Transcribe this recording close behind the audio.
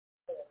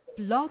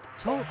Blog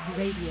Talk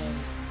Radio.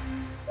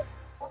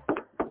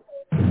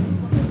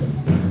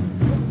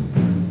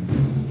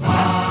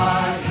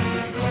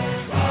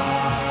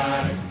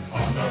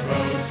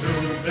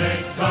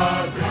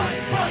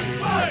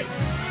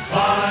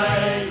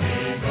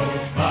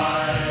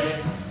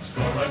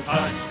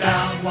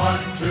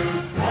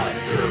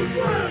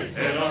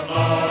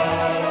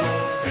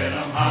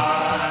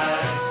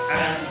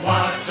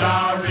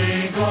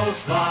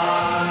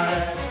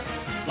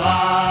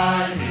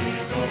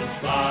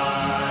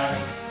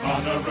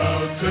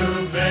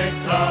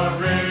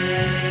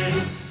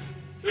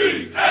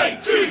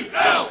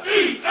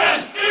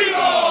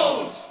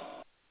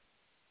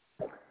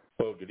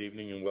 Good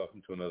evening and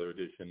welcome to another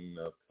edition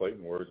of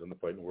Fightnwords on the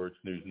Fightnwords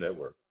News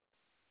Network.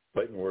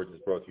 Fightnwords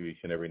is brought to you each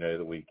and every night of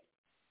the week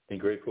in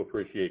grateful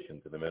appreciation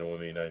to the men and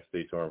women of the United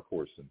States Armed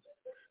Forces,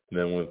 the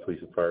men and women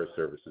police and fire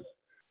services,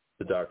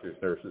 the doctors,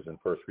 nurses, and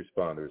first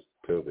responders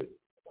to COVID,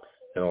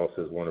 and also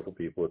those wonderful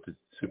people at the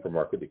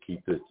supermarket to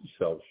keep the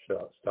shelves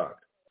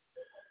stocked.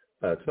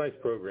 Tonight's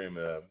program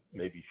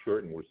may be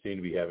short, and we seem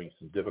to be having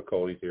some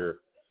difficulties here,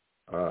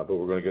 but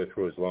we're going to go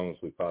through as long as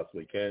we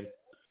possibly can.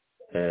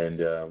 And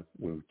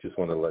we just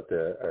want to let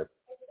our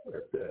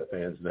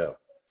fans know.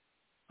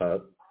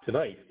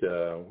 Tonight is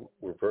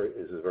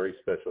a very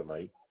special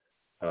night.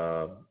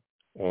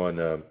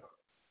 On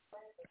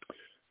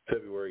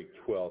February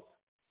 12th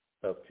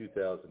of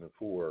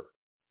 2004,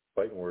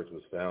 Fightnwords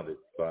was founded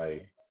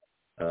by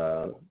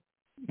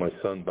my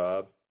son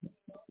Bob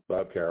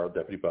Carroll,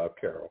 Deputy Bob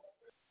Carroll,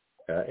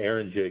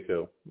 Aaron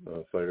Jacob,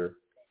 fighter,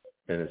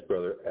 and his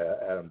brother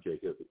Adam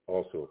Jacob,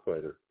 also a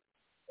fighter.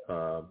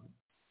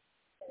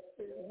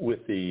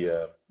 With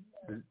the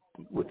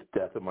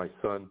death of my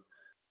son,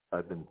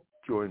 I've been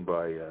joined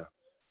by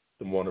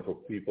some wonderful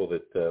people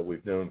that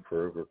we've known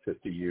for over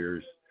 50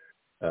 years,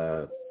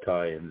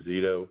 Ty and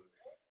Ziyo,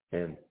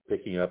 and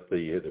picking up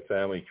the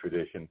family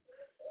tradition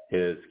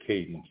is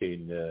Kayden.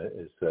 Kayden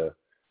is a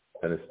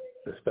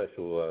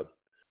special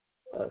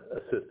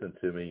assistant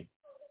to me.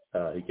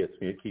 He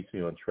keeps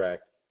me on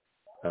track.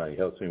 He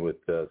helps me with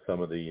some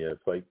of the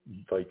fight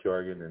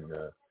jargon, and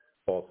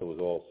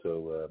was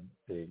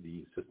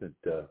the assistant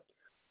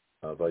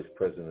vice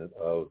president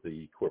of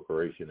the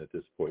corporation at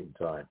this point in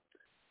time.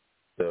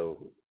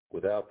 So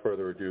without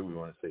further ado, we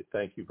want to say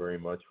thank you very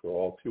much for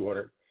all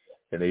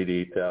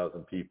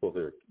 288,000 people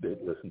that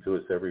listen to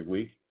us every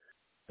week.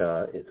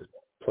 It's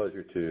a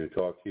pleasure to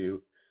talk to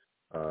you.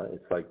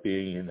 It's like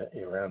being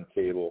around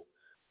the table,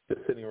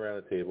 just sitting around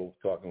a table,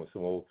 talking with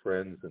some old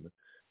friends and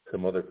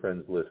some other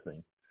friends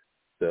listening.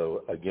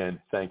 So again,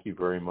 thank you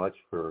very much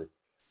for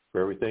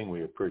everything.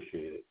 We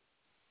appreciate it.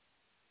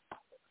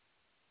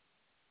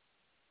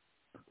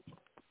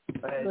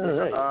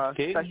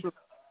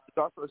 It's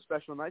also a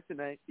special night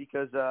tonight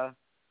because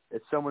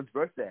it's someone's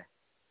birthday.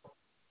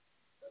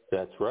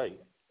 That's right.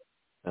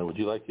 Would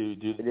you like to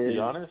do the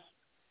honors?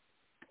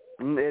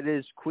 It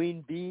is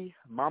Queen Bee,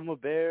 Mama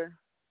Bear,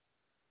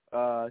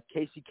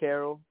 Casey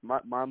Carroll,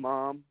 my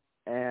mom,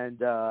 and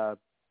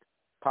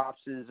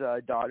Pops'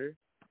 daughter.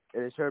 It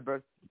is her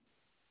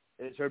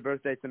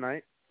birthday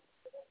tonight.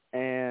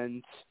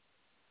 And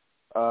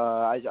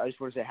I just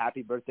want to say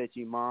happy birthday to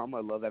you, Mom. I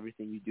love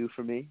everything you do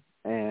for me,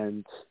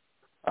 and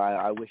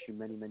I wish you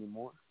many, many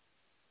more.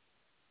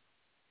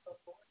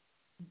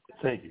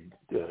 Thank you,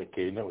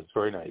 Kayden. That was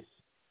very nice.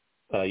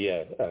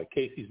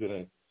 Casey's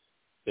been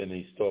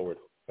a stalwart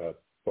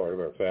part of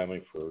our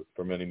family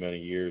for many, many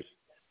years.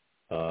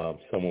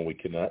 Someone we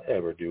could not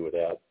ever do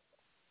without.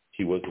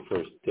 She was the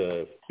first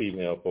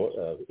female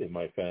in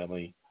my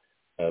family,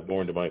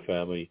 born to my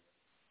family,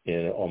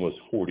 in almost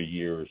 40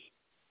 years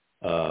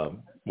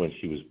when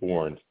she was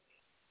born.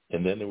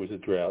 And then there was a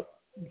drought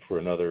for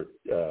another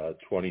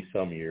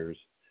 20-some years,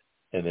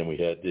 and then we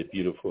had the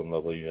beautiful and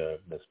lovely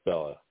Miss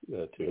Bella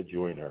to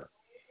join her.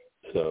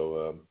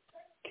 So,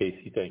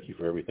 Casey, thank you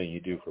for everything you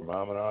do for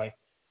Mom and I.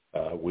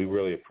 We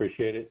really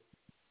appreciate it.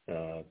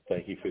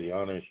 Thank you for the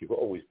honors you've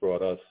always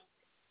brought us,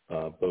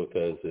 both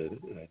as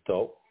an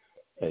adult,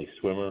 a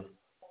swimmer,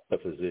 a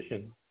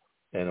physician,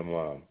 and a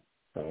mom.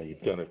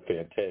 You've done a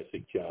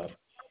fantastic job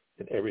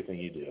in everything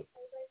you do.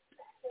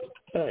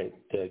 All right,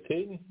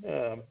 Kayden,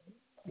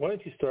 why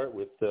don't you start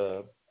with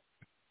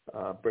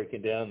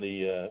breaking down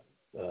the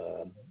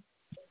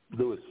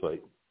Lewis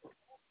fight?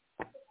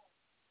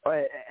 All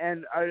right,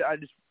 and I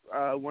just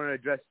want to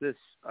address this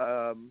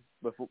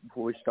before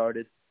we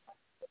started.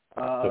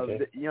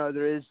 Okay.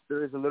 There is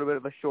a little bit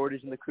of a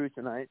shortage in the crew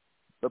tonight,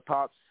 but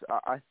Pops,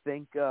 I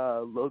think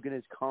Logan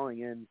is calling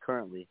in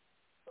currently.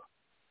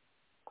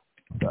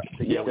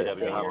 We have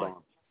him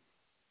on.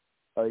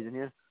 Oh, he's in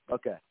here?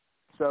 Okay.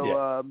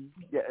 So,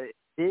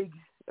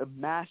 a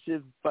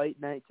massive fight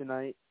night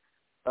tonight.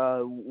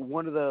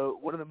 One of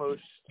the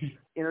most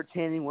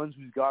entertaining ones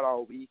we've got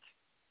all week,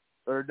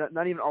 or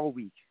not even all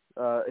week,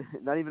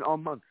 not even all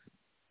month,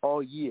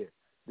 all year.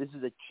 This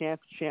is a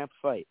champ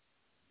fight.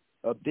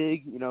 A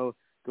big,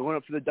 going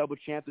up for the double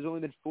champ. There's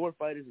only been 4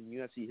 fighters in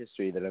UFC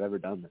history that have ever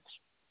done this.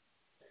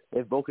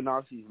 If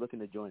Volkanovski is looking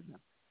to join them.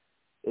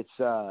 It's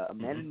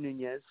Amanda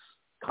Nunes,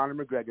 Conor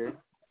McGregor,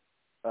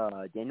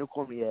 Daniel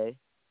Cormier,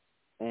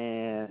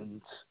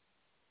 and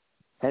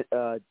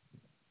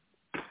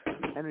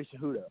Henry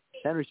Cejudo.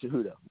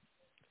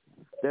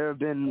 There have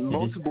been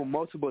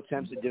multiple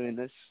attempts at doing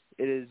this.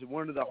 It is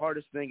one of the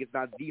hardest things, if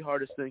not the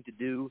hardest thing to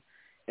do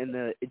in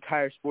the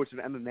entire sports of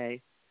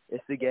MMA,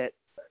 is to get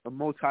a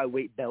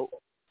multi-weight belt,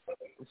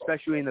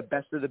 especially in the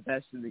best of the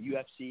best in the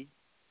UFC.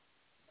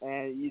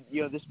 And,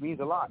 this means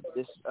a lot.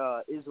 This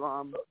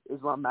Islam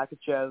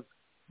Makhachev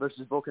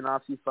versus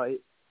Volkanovski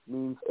fight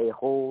means a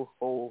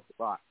whole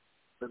lot.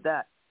 But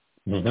that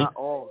is not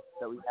all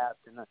that we have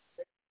tonight.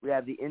 We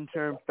have the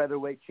interim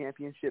featherweight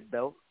championship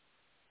belt,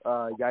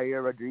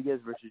 Yair Rodriguez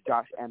versus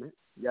Josh Emmett.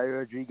 Yair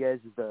Rodriguez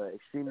is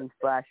extremely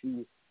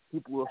flashy.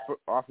 People will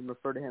often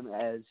refer to him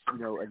as, a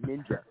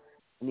ninja.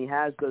 And he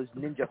has those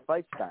ninja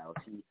fight styles.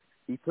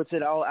 He puts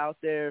it all out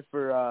there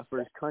for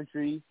his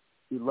country.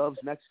 He loves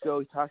Mexico.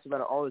 He talks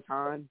about it all the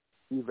time.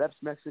 He reps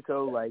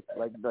Mexico like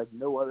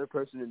no other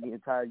person in the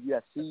entire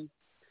UFC.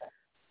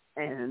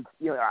 And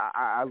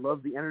I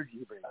love the energy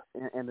he brings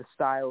and the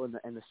style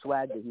and the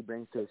swag that he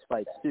brings to his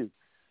fights too.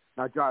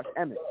 Now Josh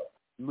Emmett,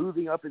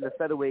 moving up in the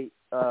featherweight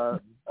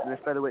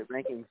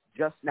rankings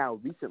just now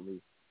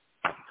recently,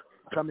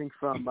 coming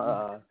from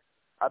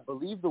I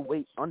believe the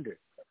weight under.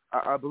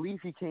 I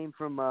believe he came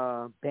from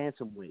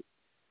bantamweight.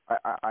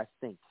 I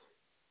think.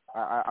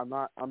 I'm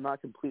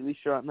not completely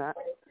sure on that,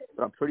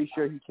 but I'm pretty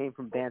sure he came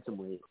from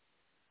bantamweight.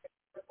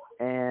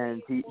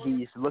 And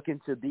he's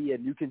looking to be a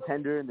new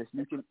contender in this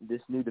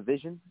new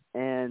division,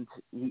 and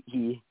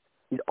he's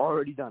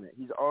already done it.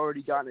 He's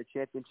already gotten a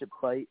championship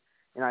fight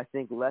in I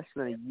think less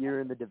than a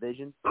year in the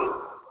division.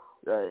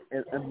 A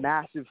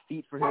massive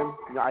feat for him.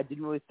 I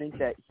didn't really think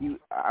that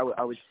I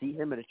would see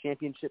him in a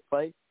championship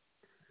fight,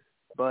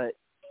 but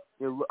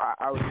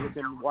I was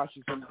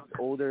watching some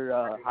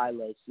older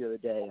highlights the other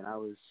day, and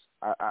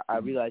I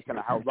realized kind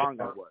of how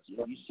wrong I was.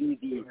 You see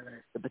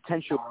the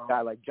potential of a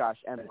guy like Josh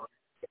Emmett,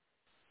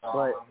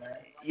 but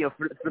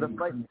for the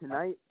fight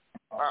tonight,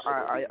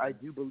 I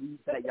do believe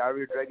that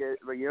Yair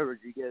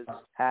Rodriguez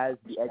has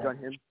the edge on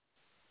him,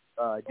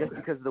 just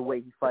because of the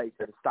way he fights,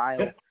 and the style,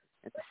 and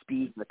the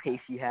speed, and the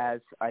pace he has.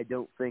 I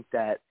don't think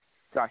that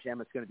Josh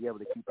Emmett's going to be able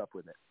to keep up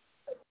with it.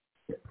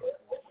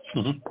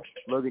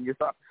 Logan, your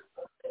thoughts?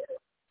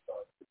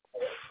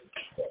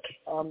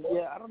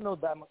 I don't know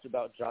that much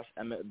about Josh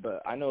Emmett,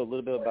 but I know a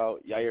little bit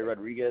about Yair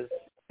Rodriguez,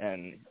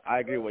 and I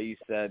agree with what you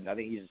said. I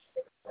think he's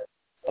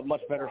a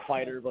much better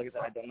fighter. But like I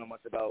said, I don't know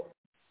much about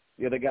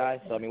the other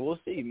guy, so we'll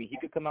see. He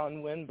could come out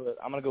and win, but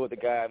I'm gonna go with the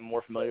guy I'm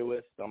more familiar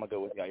with. So I'm gonna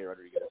go with Yair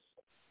Rodriguez.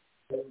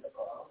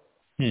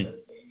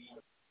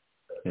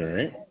 All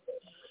right.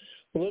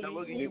 Well, now,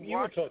 Logan, you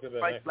were talking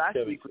about last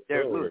week with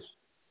Derek Lewis.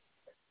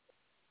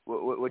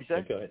 What did you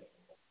say? Go ahead.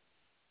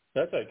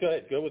 That's right. Go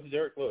ahead. Go with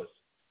Derek Lewis.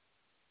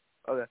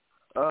 Okay.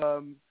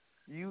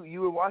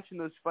 You were watching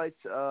those fights,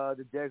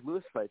 the Derek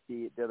Lewis fight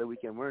the other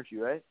weekend, weren't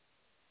you? Right?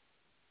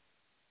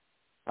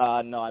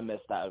 No, I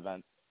missed that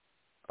event.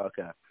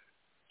 Okay.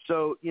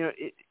 So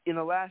in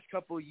the last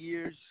couple of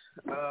years,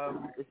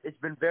 it's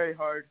been very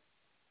hard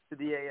to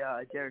be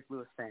a Derek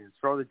Lewis fan.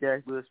 For all the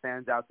Derek Lewis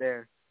fans out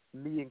there,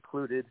 me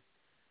included,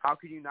 how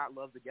could you not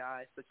love the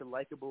guy? Such a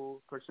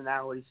likable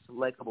personality, such a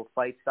likable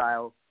fight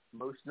style,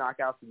 most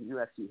knockouts in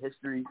UFC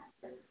history.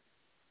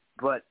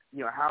 But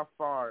how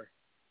far?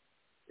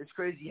 It's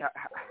crazy how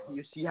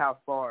you see how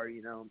far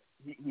he's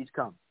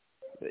come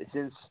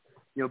since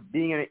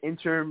being an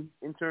interim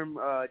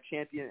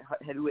champion,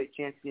 heavyweight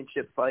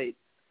championship fight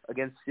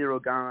against Cyril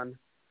Gane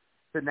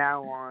to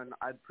now on,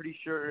 I'm pretty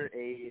sure,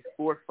 a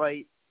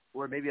 4-fight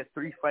or maybe a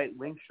 3-fight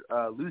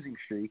losing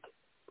streak.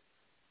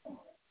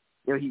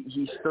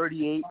 He's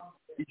 38.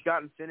 He's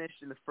gotten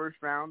finished in the first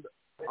round.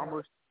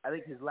 Almost, I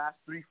think his last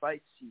 3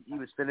 fights, he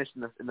was finished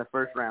in the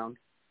first round.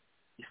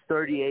 He's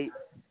 38.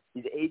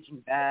 He's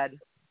aging bad.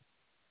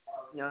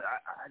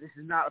 This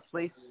is not a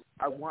place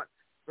I want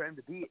for him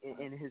to be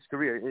in his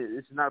career.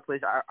 This is not a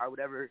place I would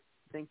ever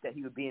think that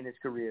he would be in his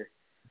career.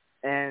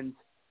 And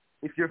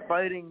if you're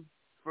fighting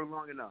for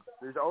long enough,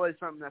 there's always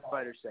something that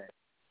fighters say.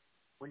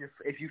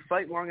 If you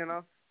fight long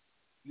enough,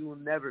 you will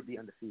never be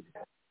undefeated.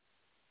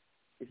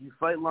 If you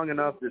fight long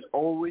enough, there's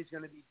always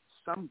going to be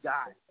some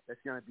guy that's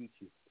going to beat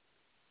you.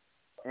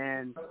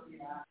 And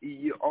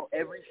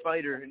every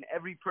fighter and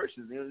every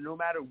person, no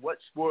matter what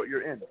sport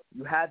you're in,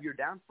 you have your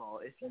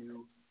downfall if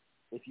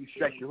you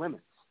stretch your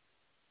limits.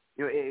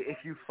 If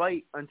you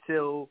fight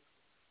until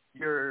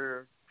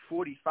you're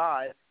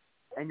 45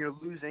 and you're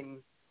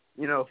losing,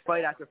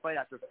 fight after fight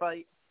after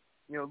fight,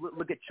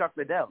 look at Chuck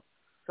Liddell.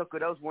 Chuck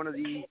Liddell's one of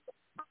the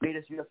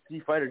greatest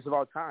UFC fighters of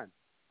all time.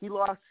 He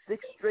lost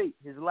 6 straight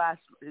his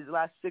last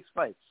 6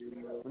 fights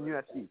in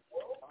UFC.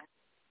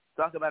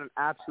 Talk about an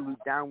absolute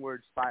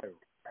downward spiral.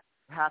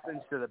 It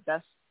happens to the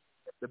best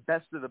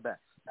of the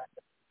best.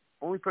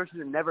 Only person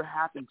it never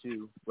happened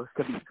to was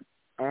Khabib,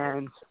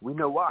 and we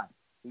know why.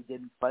 He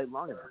didn't fight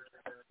long enough,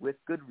 with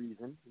good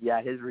reason. He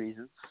had his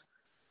reasons,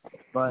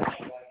 but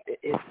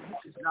it's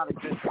not a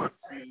good one to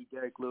see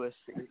Derek Lewis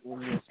in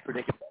this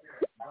predicament.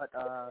 But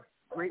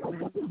great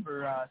win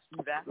for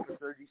Spivak, for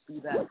Sergey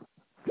Spivak.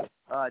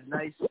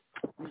 Nice.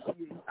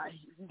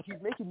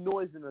 He's making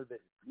noise in the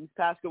division. These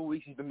past couple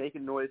weeks, he's been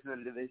making noise in the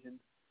division,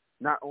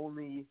 not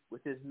only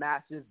with his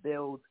massive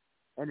build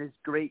and his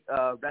great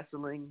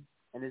wrestling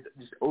and his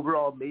just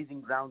overall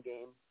amazing ground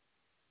game.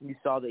 You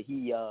saw that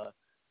he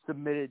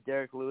submitted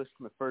Derek Lewis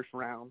from the first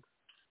round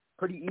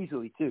pretty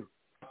easily, too.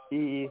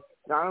 I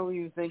don't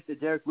even think that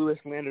Derek Lewis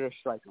landed a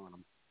strike on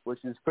him,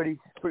 which is pretty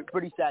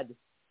sad to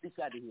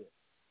hear.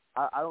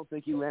 I don't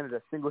think he landed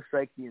a single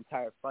strike the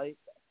entire fight.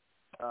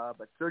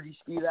 But Sergey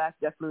Spivak,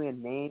 definitely a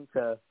name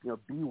to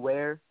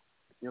beware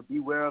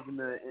of in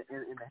the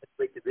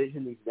heavyweight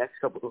division these next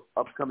couple of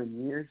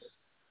upcoming years.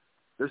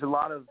 There's a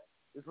lot of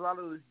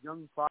those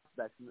young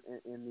prospects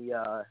in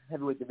the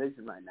heavyweight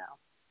division right now.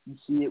 You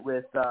see it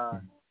with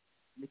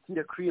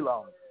Nikita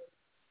Krylov,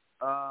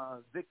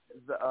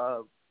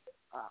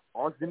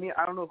 Ozdemir.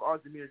 I don't know if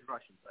Ozdemir is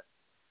Russian, but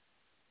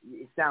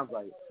it sounds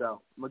like it,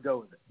 so I'm gonna go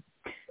with it.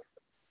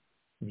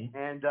 Mm-hmm.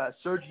 And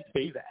Sergey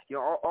Spivak,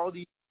 all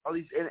these,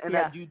 and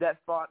that dude that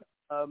fought,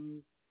 Tai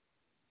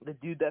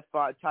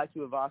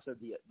Tuivasa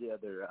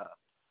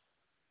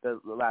the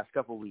last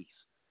couple weeks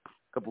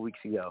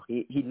ago.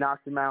 He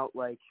knocked him out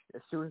like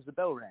as soon as the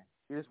bell rang.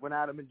 He just went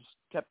at him and just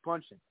kept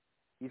punching.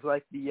 He's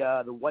like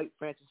the white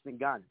Francis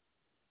Ngannou.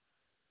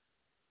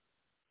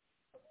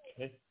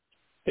 Okay.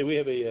 Hey, we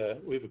have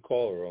a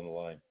caller on the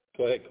line.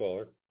 Go ahead,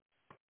 caller.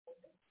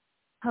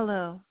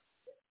 Hello.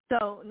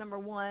 So, number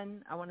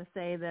one, I want to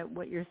say that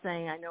what you're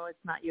saying, I know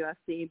it's not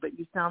UFC, but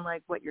you sound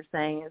like what you're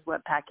saying is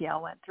what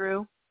Pacquiao went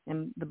through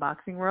in the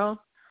boxing world.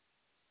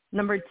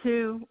 Number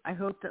two, I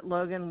hope that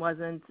Logan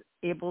wasn't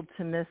able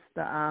to miss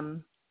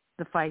the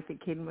fight that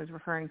Kayden was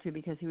referring to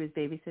because he was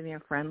babysitting a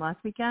friend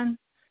last weekend.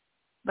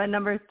 But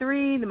number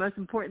three, the most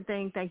important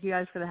thing, thank you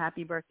guys for the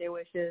happy birthday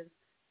wishes.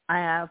 I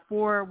have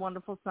 4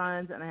 wonderful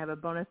sons, and I have a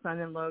bonus son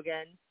in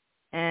Logan,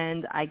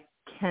 and I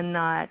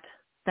cannot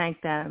thank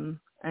them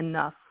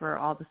enough for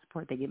all the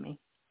support they give me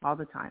all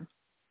the time.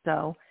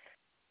 So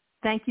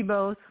thank you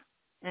both,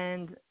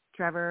 and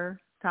Trevor,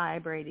 Ty,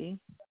 Brady,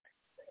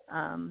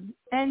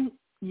 and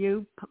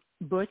you,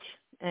 Butch,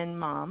 and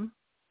Mom,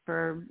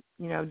 for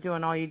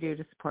doing all you do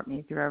to support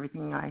me through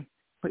everything I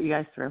put you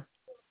guys through.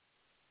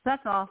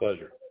 That's all.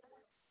 Pleasure.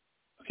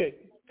 Okay,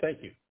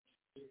 thank you.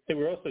 Hey,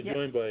 we're also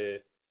joined by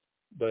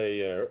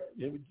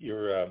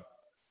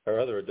our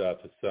other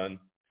adopted son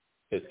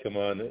has come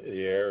on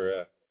the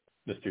air.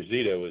 Mr.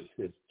 Ziyo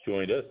has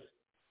joined us.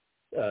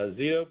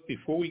 Ziyo,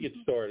 before we get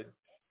started,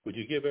 would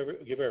you give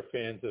our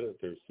fans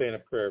their Santa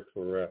prayer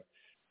for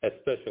that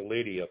special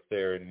lady up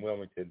there in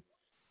Wilmington?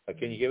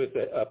 Can you give us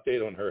an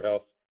update on her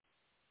health?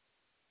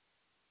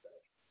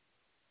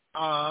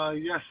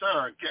 Yes,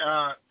 sir.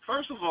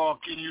 First of all,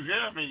 can you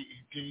hear me?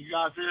 Can you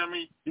guys hear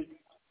me?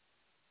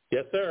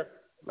 Yes, sir.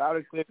 Loud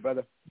and clear,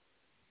 brother.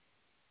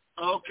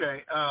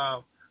 Okay.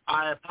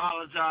 I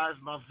apologize.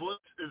 My voice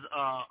is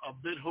a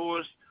bit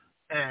hoarse,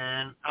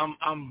 and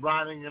I'm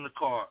riding in the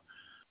car.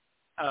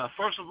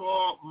 First of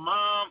all,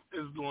 Mom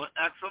is doing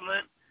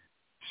excellent.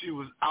 She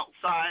was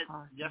outside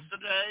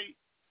yesterday.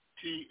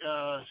 She's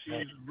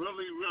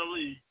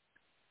really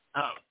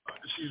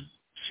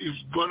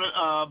she's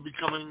gonna be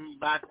coming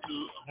back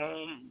to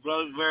home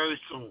very, very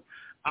soon.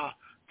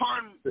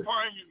 Pardon you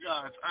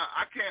guys.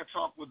 I can't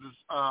talk with this.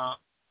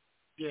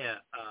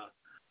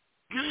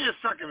 Give me a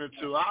second or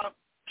two. I'll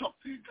talk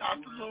to you guys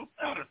a little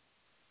better.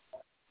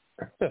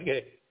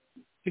 Okay.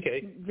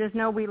 Just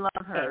know we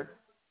love her.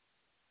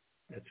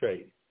 That's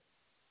right.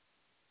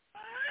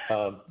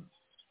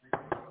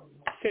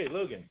 Okay,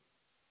 Logan.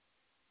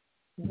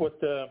 We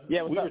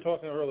were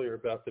talking earlier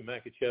about the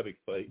Makhachev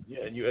fight,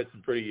 and you had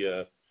some pretty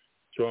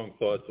strong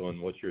thoughts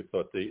on what your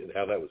thought,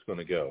 how that was going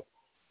to go.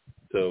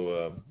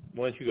 So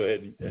why don't you go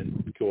ahead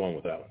and go on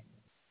with that one?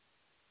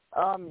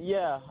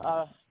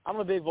 I'm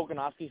a big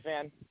Volkanovski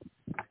fan.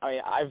 I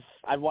mean,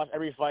 I've watched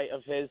every fight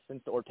of his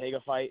since the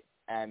Ortega fight,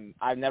 and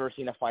I've never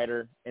seen a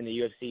fighter in the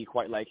UFC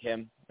quite like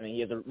him. I mean,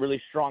 he has a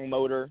really strong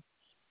motor.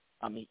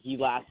 He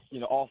lasts,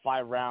 all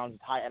 5 rounds,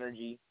 high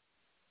energy.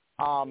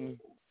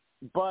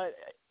 But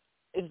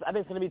I think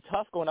it's going to be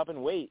tough going up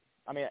in weight.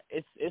 I mean,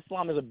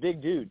 Islam is a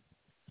big dude,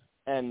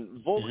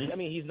 and Volk. I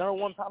mean, he's number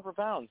 1 pound for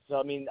pound. So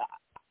I mean,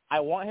 I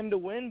want him to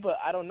win, but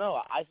I don't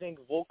know. I think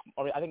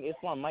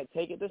Islam might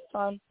take it this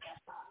time,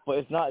 but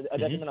it's not a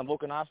detriment on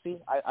Volkanovski.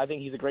 I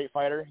think he's a great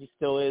fighter. He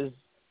still is.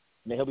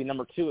 I mean, he'll be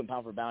number 2 in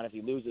pound for pound if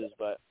he loses,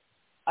 but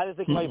I just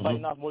think he might be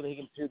fighting off more than he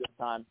can chew this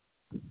time.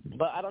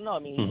 But I don't know. I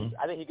mean,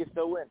 I think he could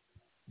still win.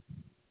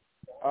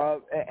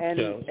 And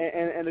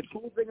the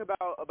cool thing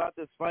about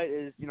this fight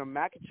is,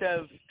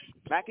 Makhachev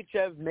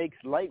makes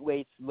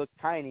lightweights look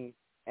tiny,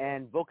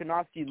 and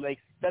Volkanovski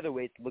makes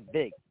featherweights look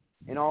big.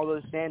 In all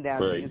those stand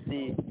downs, you can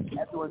see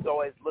everyone's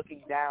always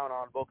looking down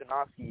on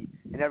Volkanovski,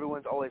 and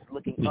everyone's always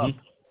looking up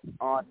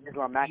on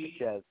Islam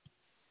Makhachev.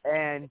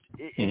 And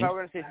if I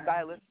were to say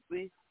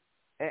stylistically,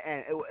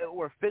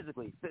 or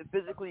physically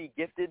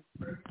gifted,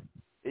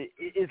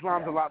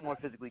 Islam's a lot more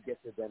physically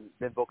gifted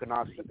than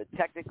Volkanovski. But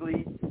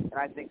technically, and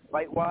I think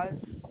fight-wise,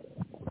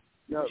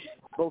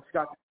 Volk's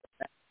got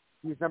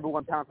he's number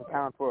one pound for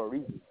pound for a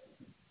reason.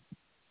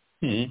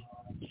 Mm-hmm.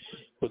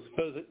 Well,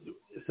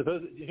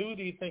 suppose who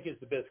do you think is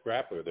the best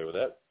grappler there?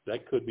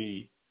 That could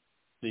be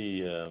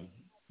the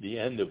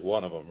end of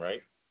one of them,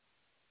 right?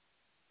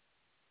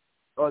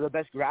 Oh, the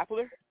best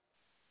grappler?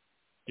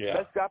 Yeah.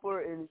 The best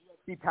grappler in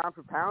UFC pound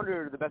for pound,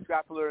 or the best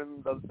grappler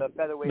in the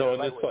featherweight? No, or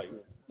in this fight.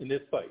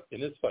 In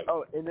this fight.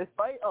 Oh, in this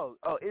fight? Oh,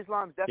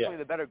 Islam's definitely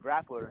the better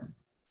grappler.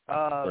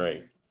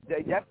 Right. They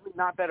definitely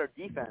not better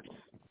defense.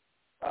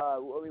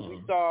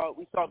 We saw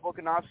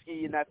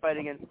Volkanovski in that fight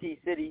against T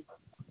City,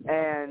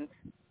 and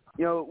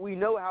we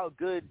know how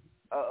good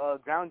a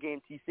ground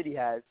game T City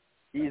has.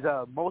 He's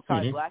a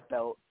multi-black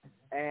belt,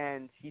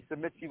 and he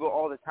submits people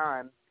all the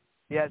time.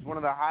 He has one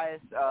of the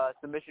highest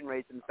submission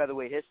rates in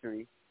featherweight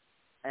history,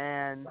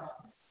 and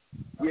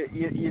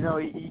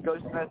he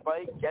goes to that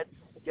fight,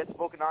 gets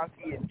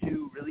Volkanovski in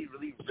two really,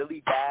 really,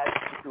 really bad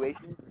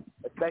situations,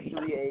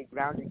 especially a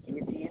grounded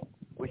guillotine,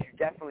 which you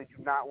definitely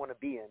do not want to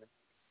be in.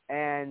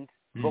 And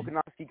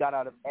Volkanovski got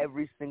out of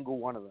every single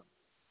one of them.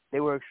 They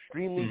were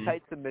extremely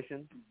tight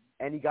submissions,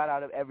 and he got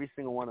out of every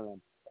single one of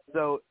them.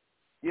 So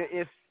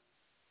if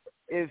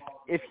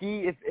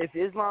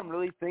Islam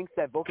really thinks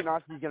that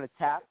Volkanovski is going to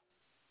tap,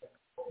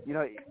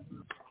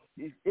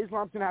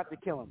 Islam's going to have to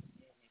kill him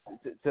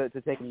to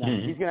take him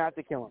down. He's going to have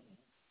to kill him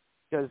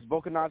because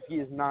Volkanovski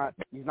is not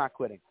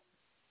quitting.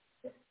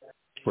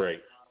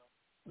 Right.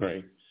 All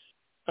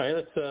right,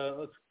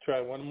 let's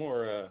try one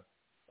more.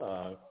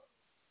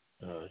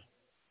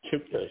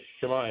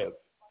 Chimaev.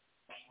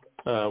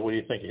 What do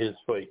you think of his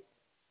fight?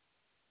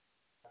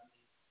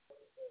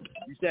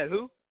 You said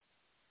who?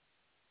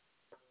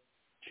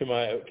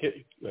 Chimaev.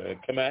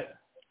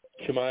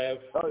 Chimaev.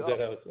 Oh, is that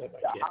how it's said?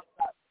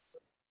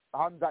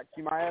 Hamzat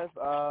Chimaev.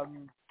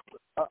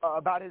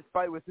 About his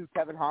fight with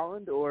Kevin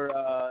Holland, or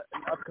an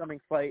upcoming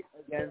fight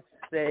against,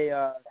 say,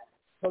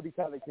 Toby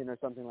Covington or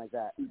something like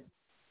that.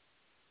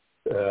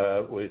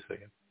 Wait a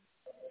second.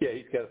 Yeah,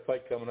 he's got a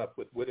fight coming up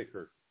with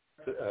Whitaker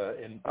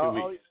in 2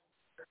 weeks.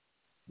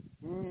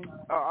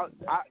 I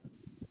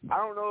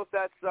don't know if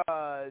that's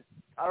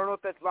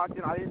locked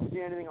in. I didn't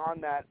see anything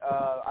on that.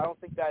 I don't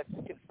think that's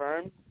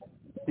confirmed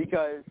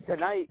because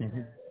tonight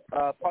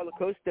Paulo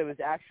Costa was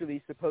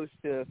actually supposed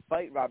to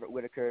fight Robert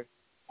Whitaker,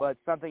 but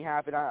something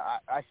happened.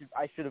 I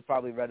should have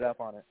probably read up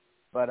on it,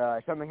 but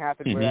something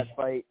happened where that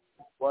fight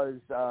was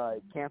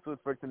canceled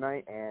for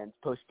tonight and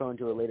postponed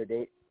to a later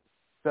date.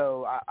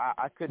 So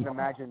I couldn't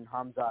imagine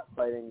Hamzat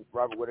fighting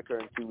Robert Whitaker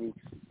in 2 weeks.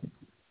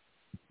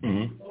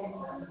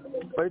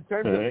 But in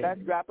terms of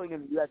best grappling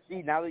in the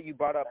UFC, now that you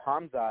brought up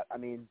Hamzat, I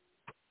mean,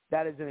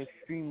 that is an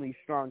extremely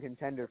strong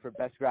contender for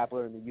best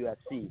grappler in the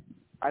UFC.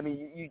 I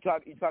mean, you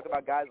talk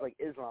about guys like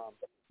Islam.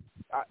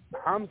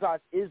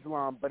 Hamzat's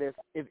Islam, but if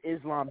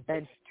Islam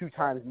benched 2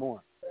 times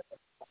more.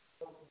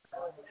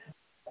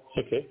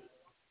 Okay.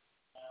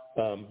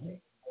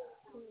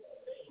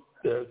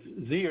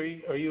 Z,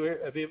 are you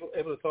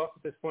able to talk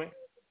at this point?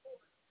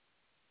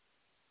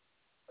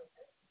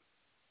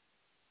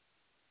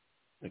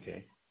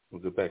 Okay,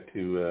 we'll go back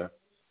to.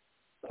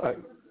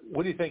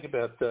 What do you think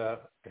about?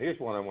 Here's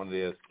one I wanted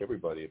to ask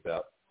everybody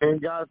about. Can you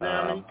guys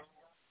hear me?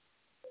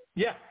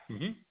 Yeah.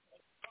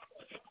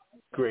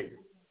 Great.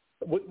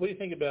 What do you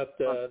think about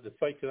the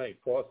fight tonight,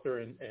 Foster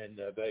and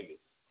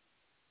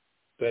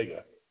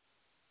Vega?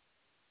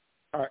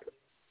 All right.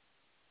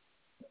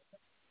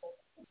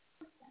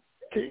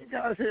 Can you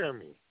guys hear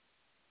me?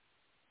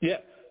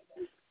 Yeah.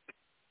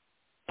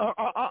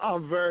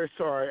 I'm very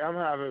sorry. I'm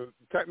having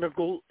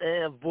technical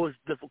and voice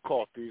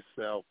difficulties,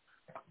 so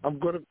I'm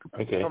going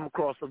to come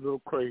across a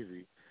little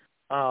crazy.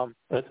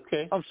 That's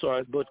okay. I'm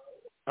sorry, but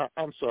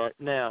I'm sorry.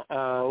 Now,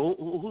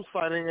 who's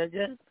fighting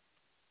again?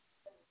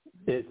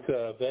 It's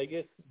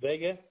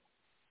Vega,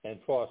 and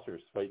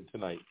Foster's fighting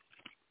tonight.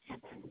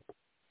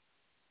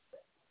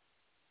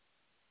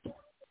 Now,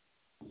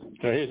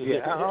 here's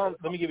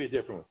let me give you a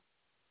different one.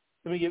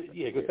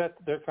 Because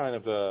that's kind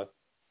of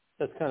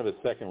a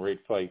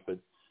second-rate fight. But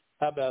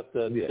how about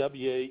the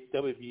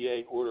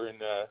WBA ordering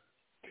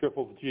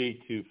Triple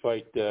G to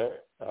fight?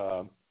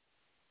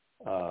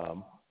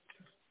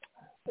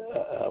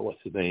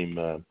 What's his name?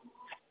 Oh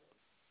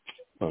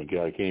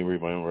God, I can't even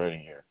read my own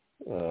writing here.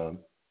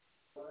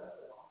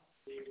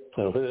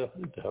 Who the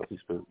hell is he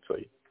supposed to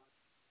fight?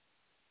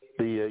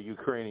 The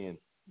Ukrainian.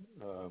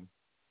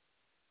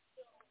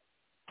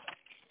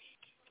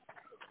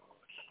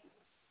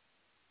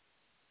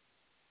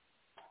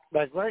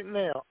 Like right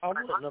now, I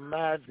wouldn't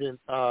imagine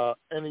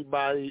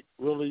anybody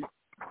really.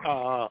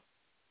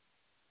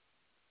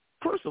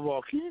 First of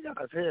all, can you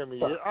guys hear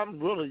me? I'm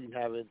really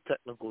having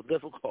technical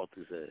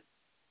difficulties here.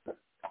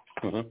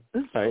 All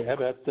right, how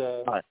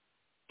about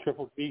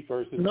Triple G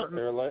versus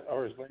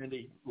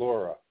Orlandi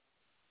Lara?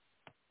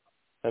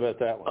 How about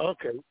that one?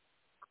 Okay.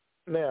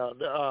 Now,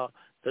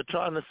 they're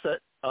trying to set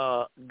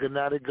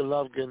Gennady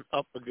Golovkin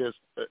up against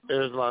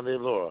Orlandi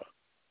Lara.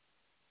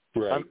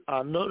 Right.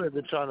 I know that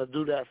they're trying to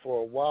do that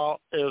for a while.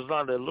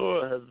 Orlandi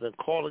Lara has been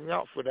calling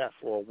out for that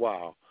for a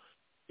while.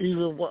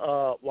 Even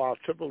while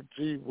Triple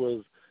G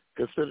was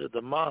considered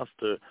the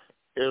monster,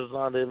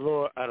 Irzande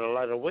Lure at a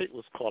lighter weight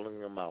was calling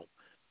him out.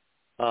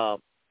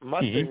 My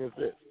thing is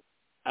this: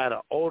 at an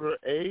older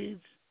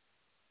age,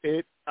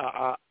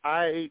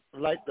 I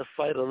like the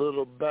fight a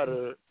little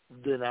better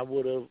than I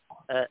would have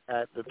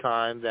at the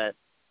time that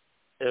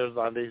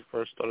Irzande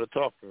first started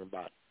talking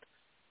about it.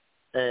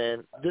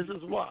 And this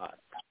is why.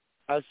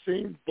 I've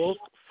seen both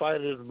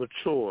fighters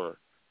mature,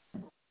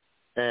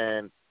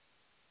 and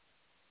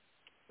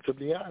to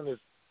be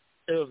honest,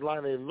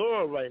 Irzande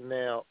Lure right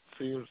now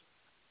seems,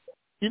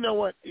 you know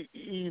what,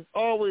 he's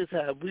always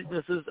had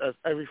weaknesses, as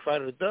every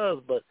fighter does,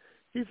 but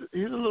he's a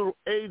little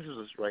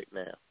ageless right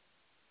now,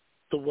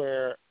 to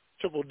where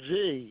Triple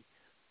G,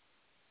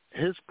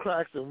 his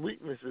cracks and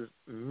weaknesses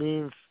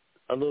means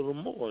a little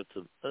more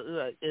to,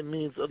 it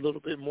means a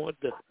little bit more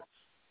difference.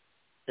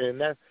 And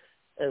that's,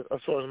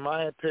 as far as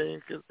my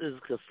opinion is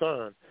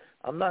concerned,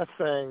 I'm not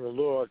saying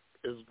Lure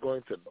is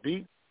going to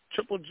beat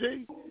Triple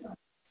G,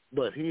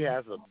 but he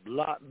has a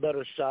lot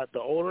better shot. The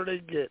older they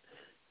get,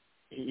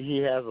 he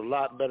has a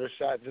lot better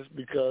shot just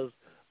because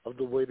of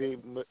the way they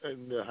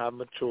have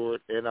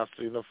matured, and I've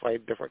seen them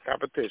fight different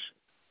competition.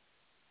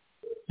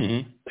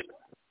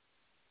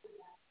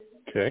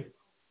 Okay.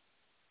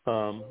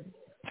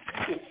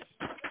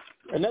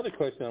 Another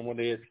question I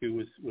wanted to ask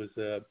you was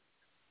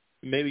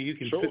maybe you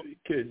can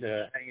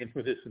hang in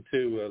for this one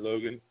too,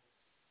 Logan.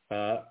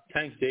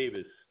 Tank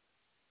Davis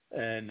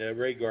and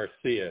Ray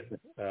Garcia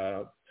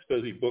supposed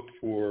to be booked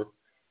for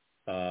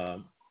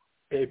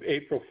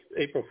April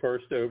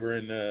 1st over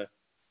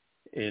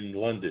in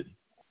London.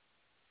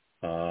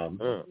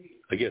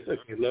 I guess,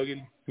 okay,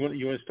 Logan,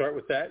 you want to start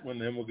with that one,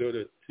 then we'll go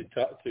to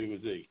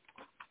Z.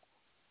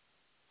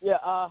 Yeah,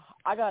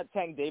 I got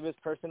Tank Davis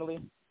personally.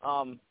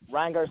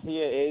 Ryan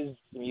Garcia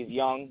he's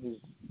young.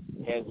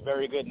 He has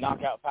very good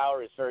knockout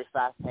power. He's very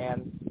fast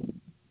hands.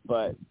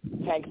 But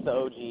Tank's the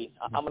OG.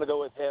 I'm going to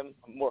go with him.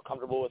 I'm more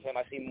comfortable with him.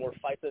 I've seen more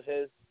fights of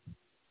his.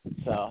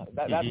 So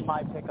that's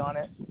my pick on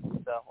it.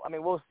 So, I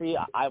mean, we'll see.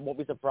 I won't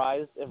be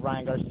surprised if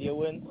Ryan Garcia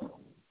wins.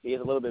 He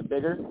is a little bit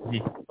bigger.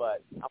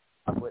 But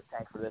I'm with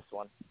Tank for this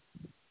one.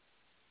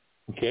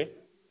 Okay.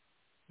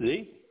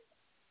 Z?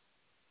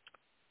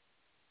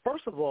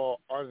 First of all,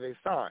 are they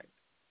signed?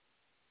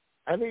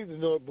 I need to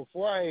know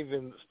before I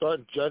even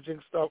start judging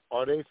stuff.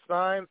 Are they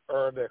signed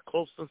or are they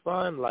close to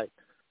signed? Like,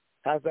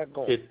 how's that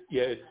going?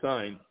 It's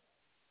signed.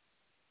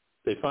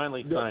 They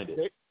finally signed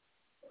it.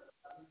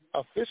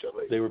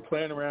 Officially? They were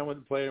playing around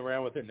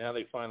with it. Now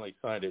they finally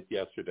signed it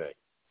yesterday.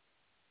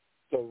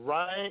 So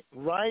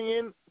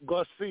Ryan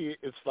Garcia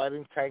is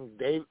fighting Tank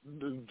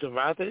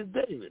Gervonta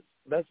Davis.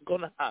 That's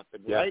going to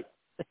happen, right?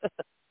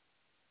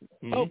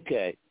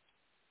 Okay.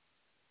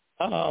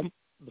 The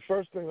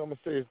first thing I'm going to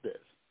say is this.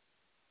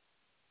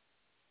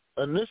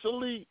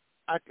 Initially,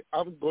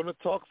 I'm going to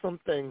talk some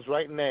things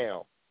right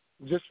now,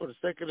 just for the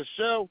sake of the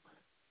show,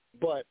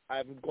 but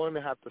I'm going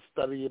to have to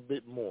study a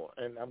bit more,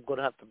 and I'm going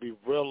to have to be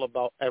real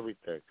about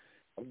everything.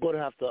 I'm going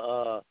to have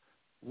to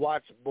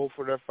watch both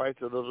of their fights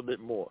a little bit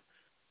more.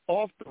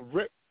 Off the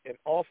rip and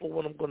off of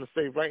what I'm going to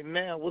say right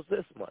now was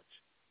this much.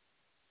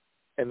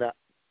 And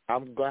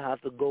I'm going to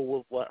have to go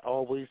with what I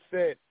always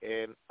said,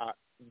 and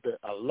the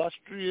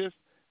illustrious,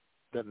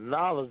 the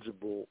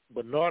knowledgeable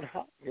Bernard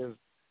Hopkins,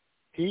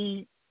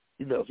 he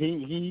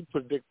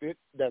predicted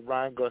that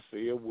Ryan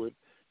Garcia would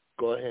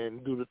go ahead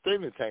and do the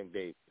thing to Tank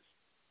Davis.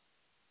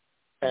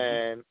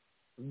 And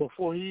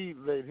before he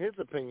laid his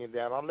opinion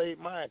down, I laid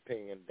my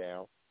opinion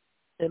down,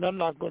 and I'm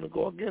not going to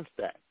go against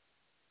that.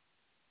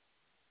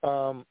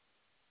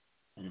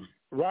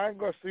 Ryan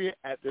Garcia,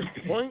 at this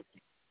point,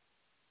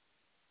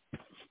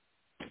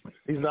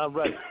 he's not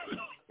ready.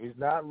 He's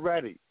not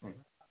ready.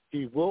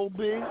 He will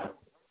be.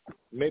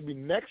 Maybe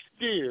next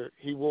year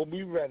he will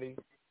be ready.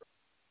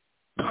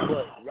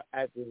 But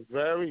at this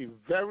very,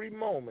 very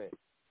moment,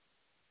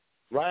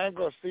 Ryan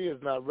Garcia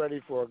is not ready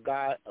for a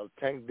guy of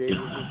Tank Davis'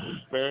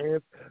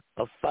 experience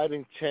of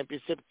fighting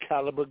championship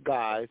caliber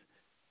guys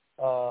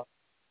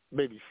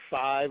maybe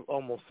 5,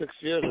 almost 6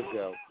 years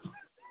ago.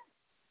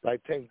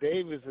 Like Tank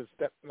Davis is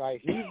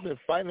he's been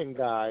fighting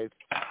guys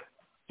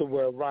to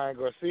where Ryan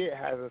Garcia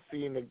hasn't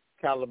seen the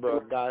caliber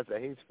of guys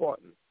that he's fought.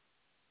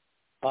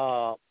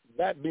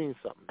 That means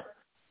something.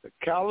 The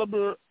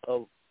caliber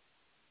of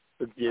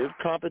the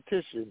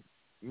competition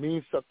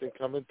means something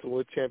coming to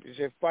a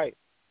championship fight.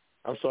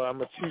 I'm sorry,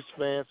 I'm a Chiefs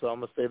fan, so I'm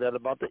gonna say that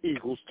about the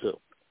Eagles too.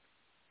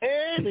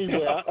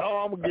 Anyway,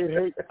 I'm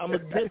gonna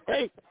get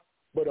hate.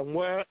 But I'm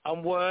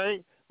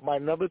wearing my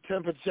number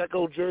 10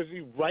 Pacheco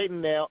jersey right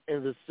now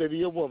in the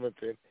city of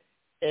Wilmington,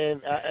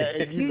 and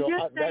that means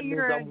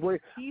I'm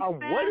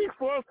waiting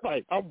for a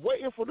fight. I'm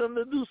waiting for them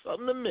to do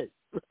something to me.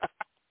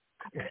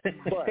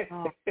 But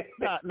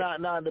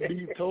not to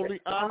be totally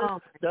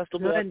honest, that's the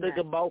way I think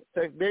about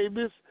Tank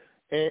Davis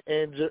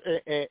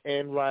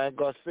and Ryan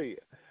Garcia.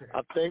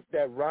 I think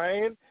that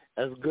Ryan,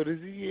 as good as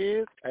he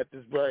is at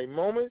this very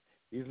moment,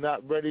 he's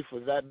not ready for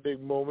that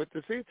big moment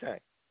to see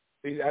Tank.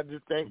 I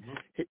just think,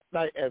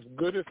 as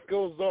good as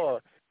skills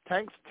are,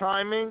 Tank's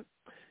timing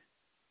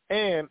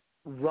and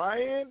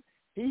Ryan,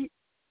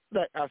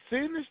 like I've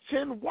seen his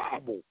chin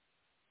wobble.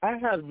 I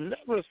have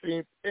never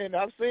seen, and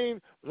I've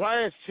seen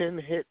Ryan's chin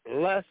hit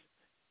less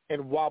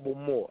and wobble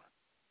more.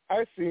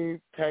 I've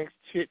seen Tank's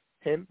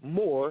chin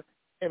more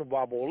and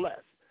wobble less.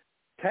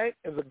 Tank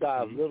is a guy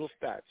of little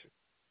stature.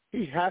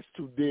 He has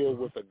to deal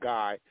with a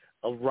guy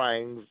of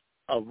Ryan's.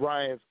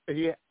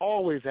 He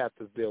always has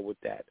to deal with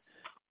that.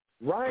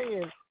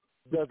 Ryan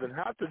doesn't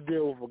have to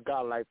deal with a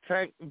guy like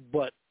Tank,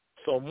 but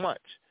so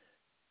much,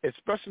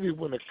 especially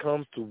when it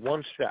comes to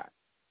one shot.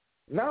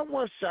 Not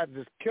one shot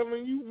just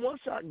killing you, one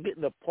shot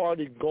getting the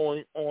party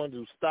going on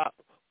to stop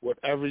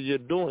whatever you're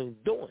doing.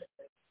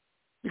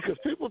 Because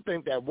people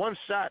think that one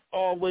shot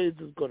always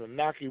is going to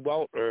knock you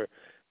out or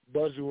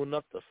buzz you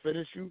enough to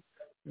finish you.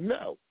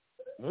 No.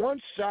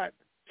 One shot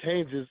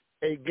changes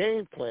a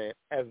game plan.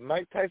 As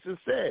Mike Tyson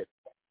said,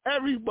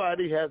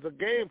 everybody has a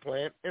game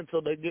plan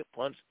until they get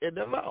punched in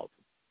the mouth.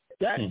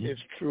 That is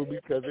true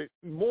because it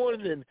more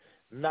than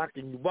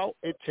knocking you out,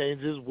 it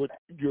changes what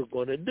you're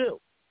going to do.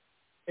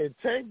 And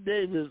Tank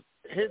Davis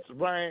hits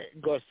Ryan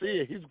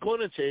Garcia, he's going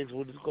to change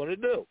what he's going to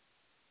do.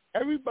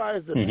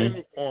 Everybody's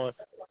depending on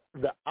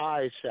the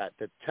eye shot,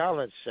 the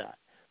talent shot.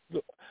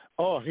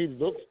 Oh, he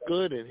looks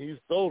good and he's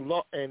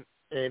so and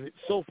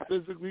so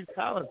physically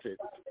talented.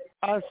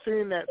 I've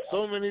seen that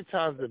so many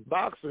times in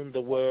boxing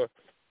to where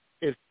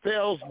it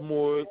fails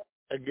more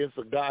against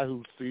a guy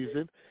who's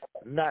seasoned,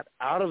 not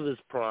out of his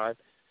prime,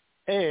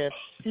 and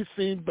he's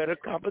seen better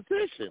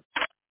competition.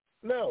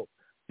 No.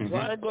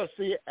 Ryan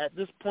Garcia at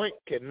this point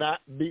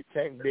cannot beat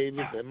Tank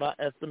Davis in my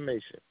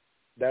estimation.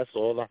 That's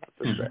all I have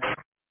to say.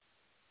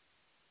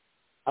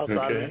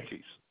 Outside of the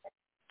Chiefs.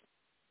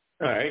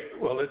 All right.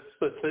 Well,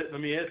 let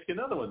me ask you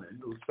another one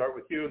then. We'll start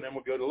with you, and then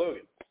we'll go to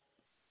Logan.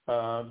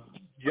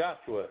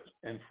 Joshua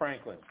and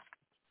Franklin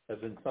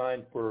have been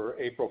signed for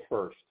April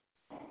 1st.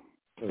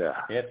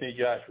 Yeah. Anthony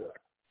Joshua.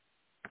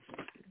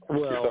 Well,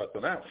 your thoughts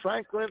on that one?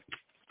 Franklin,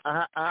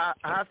 I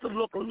have to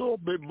look a little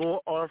bit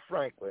more on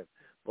Franklin.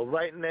 But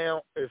right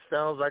now, it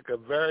sounds like a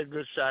very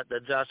good shot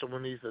that Joshua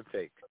needs to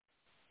take.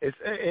 And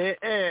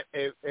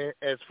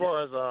as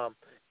far as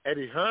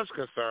Eddie Hearn's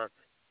concerned,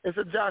 it's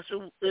a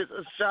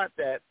shot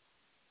that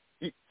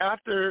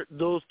after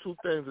those two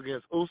things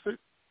against Usyk,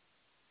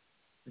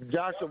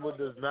 Joshua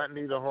does not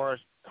need a hard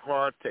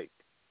take.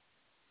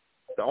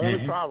 The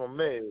only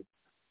problem is,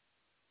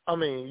 I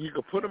mean, you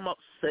could put him up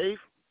safe,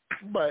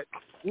 but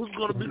who's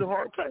going to be the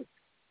hard take?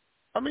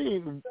 I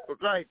mean,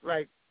 like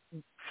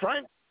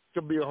Frank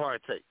could be a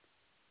hard take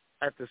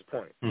at this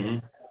point.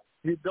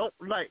 You don't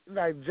like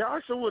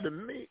Joshua to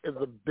me is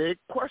a big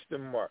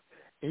question mark.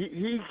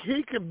 He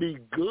can be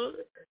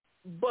good,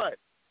 but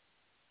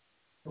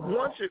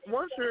once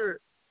you're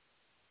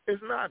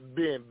it's not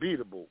being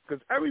beatable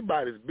because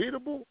everybody's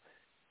beatable.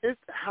 It's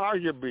how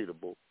you're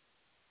beatable.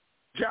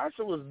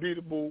 Joshua's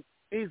beatable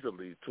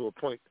easily to a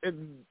point,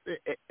 and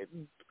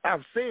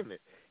I've seen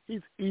it.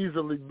 He's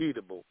easily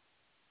beatable.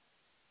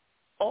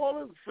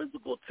 All of the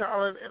physical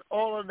talent and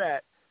all of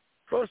that.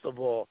 First of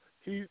all,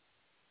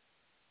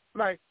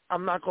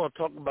 I'm not going to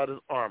talk about his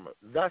armor.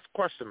 That's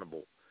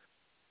questionable.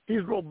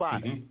 He's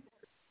robotic.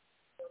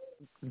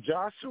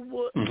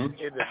 Joshua,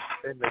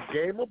 in the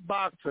game of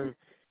boxing,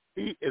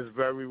 he is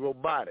very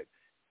robotic.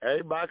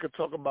 Everybody could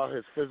talk about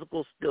his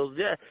physical skills.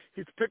 Yeah,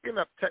 he's picking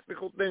up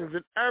technical things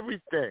and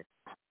everything.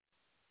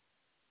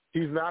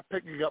 He's not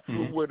picking up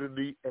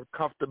fluidity and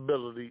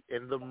comfortability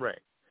in the ring.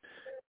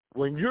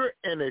 When you're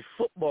in a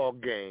football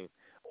game,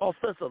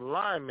 offensive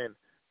linemen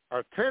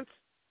are tense,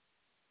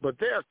 but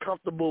they are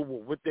comfortable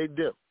with what they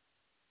do.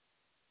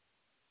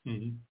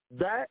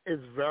 That is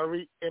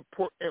very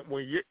important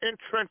when you're in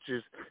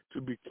trenches to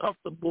be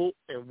comfortable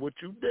in what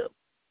you do.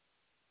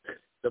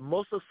 The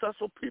most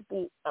successful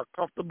people are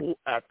comfortable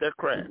at their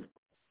craft.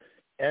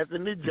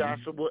 Anthony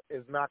Joshua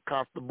is not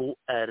comfortable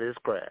at his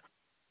craft.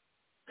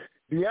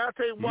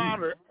 Deontay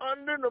Wilder,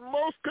 under the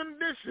most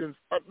conditions,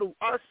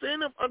 I've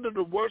seen him under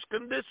the worst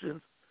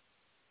conditions,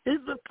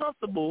 he's been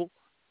comfortable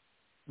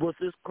with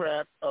his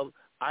craft of,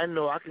 I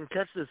know I can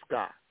catch this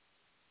guy.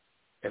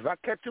 If I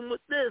catch him with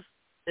this,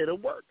 it'll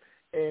work.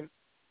 And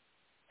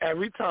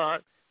every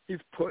time, he's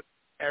put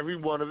every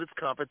one of his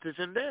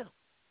competition down.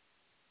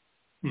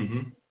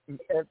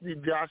 Anthony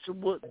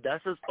Joshua,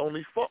 that's his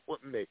only fault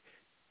with me.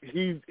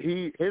 His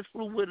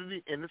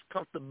fluidity and his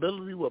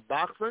comfortability with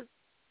boxing,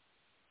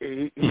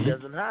 he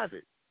doesn't have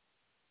it.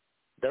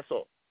 That's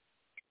all.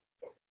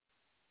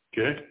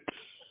 Okay.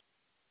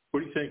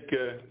 What do you think,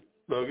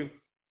 Logan?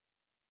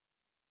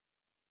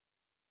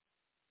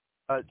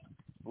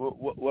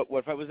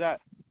 What fight was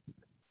that?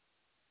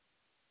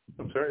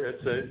 I'm sorry,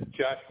 that's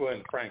Joshua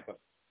and Franklin.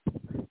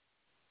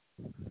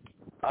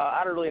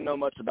 I don't really know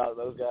much about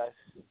those guys.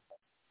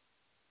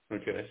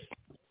 Okay.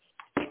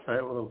 All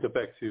right, well, we'll get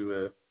back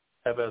to,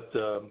 how about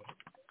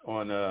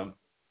on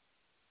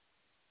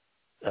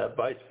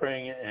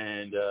Bisping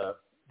and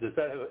does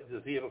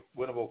he have a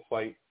winnable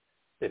fight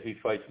if he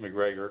fights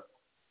McGregor?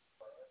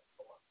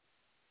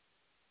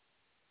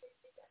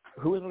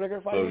 Who is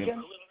McGregor fighting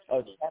again?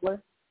 Oh,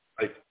 Chandler?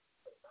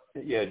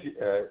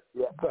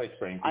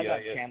 Bisping. I got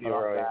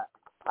Chandler on that.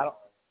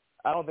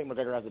 I don't think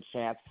McGregor has a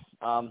chance.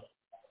 I'm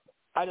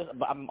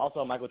also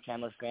a Michael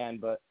Chandler fan,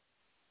 but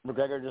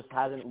McGregor just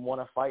hasn't won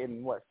a fight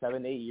in,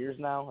 7-8 years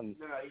now? And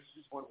No, he's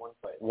just won one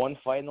fight. One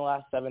fight in the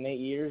last 7-8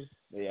 years?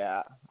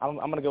 Yeah. I'm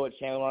going to go with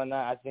Chandler on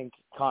that. I think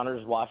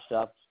Conor's washed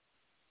up.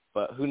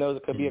 But who knows?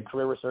 It could be a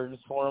career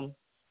resurgence for him.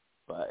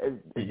 But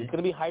it's going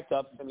to be hyped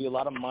up. It's going to be a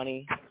lot of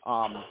money.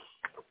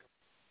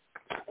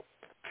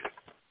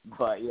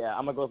 But, yeah,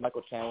 I'm going to go with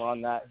Michael Chandler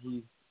on that.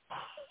 The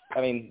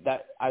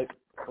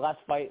last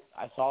fight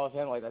I saw of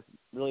him, that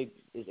really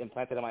is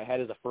implanted in my head,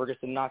 is a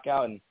Ferguson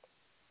knockout, and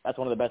that's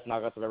one of the best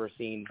knockouts I've ever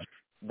seen,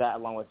 that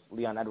along with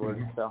Leon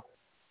Edwards. So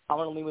I'm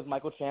going to lean with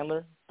Michael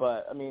Chandler,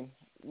 but,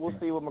 we'll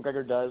see what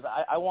McGregor does.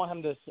 I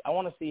want to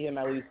see him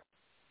at least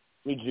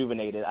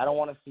rejuvenated. I don't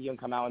want to see him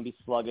come out and be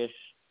sluggish.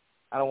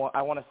 I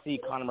want to see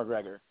Conor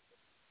McGregor.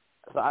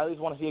 So I at least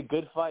want to see a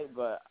good fight,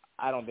 but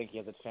I don't think he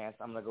has a chance.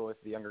 I'm going to go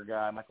with the younger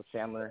guy, Michael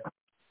Chandler.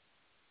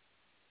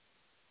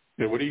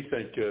 Yeah, what do you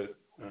think,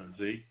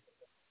 Z?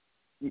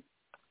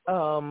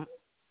 I'm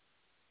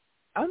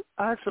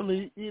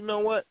actually, you know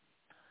what?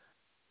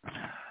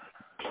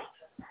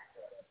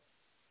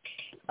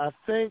 I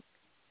think,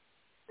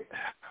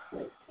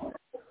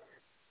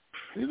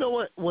 you know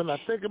what? When I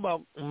think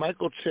about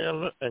Michael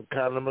Chandler and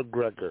Conor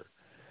McGregor,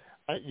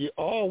 you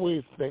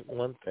always think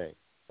one thing.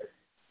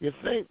 You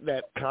think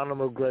that Conor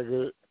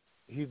McGregor,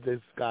 he's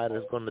this guy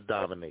that's going to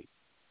dominate.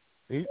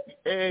 You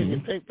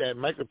think that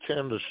Michael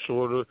Chandler's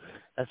shorter.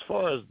 As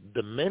far as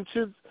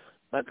dimensions,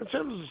 Michael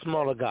Chandler's a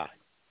smaller guy.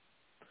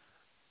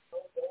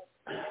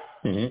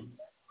 Mm-hmm.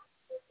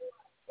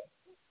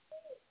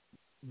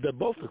 They're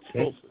both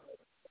explosive.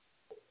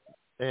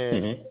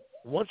 And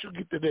once you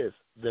get to this,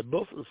 they're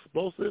both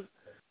explosive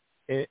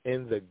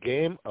in the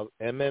game of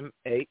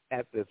MMA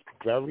at this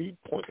very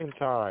point in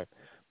time.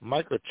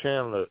 Michael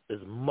Chandler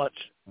is much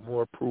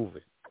more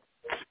proven.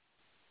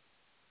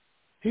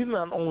 He's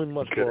not only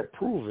much more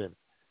proven,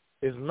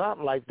 it's not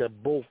like they're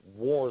both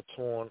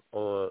war-torn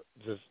or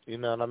just, you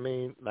know what I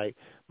mean? Like,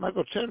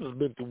 Michael Chandler's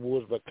been through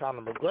wars, but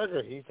Conor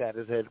McGregor, he's had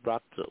his head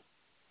rocked too.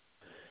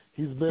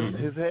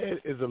 His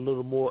head is a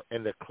little more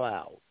in the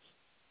clouds.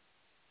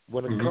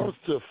 When it comes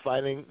to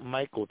fighting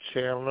Michael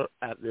Chandler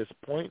at this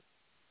point,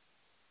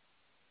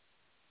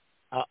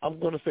 I'm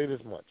going to say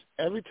this much.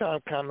 Every time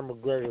Conor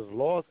McGregor's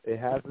lost, it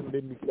hasn't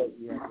been because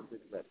he hasn't been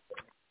ready.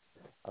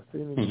 I've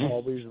seen him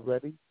always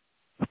ready.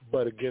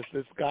 But against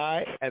this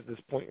guy at this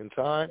point in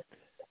time,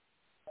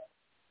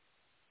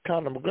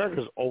 Conor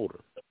McGregor's older.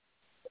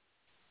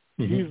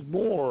 He's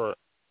more,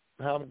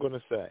 how I'm going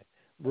to say,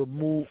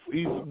 removed.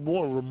 He's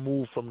more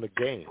removed from the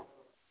game.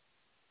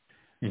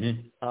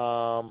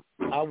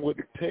 I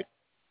would pick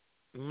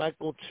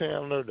Michael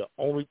Chandler. The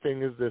only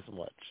thing is this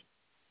much.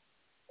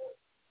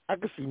 I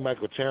could see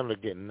Michael Chandler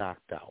getting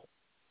knocked out.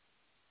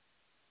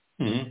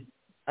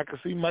 I could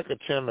see Michael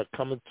Chandler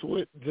coming to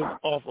it just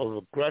off of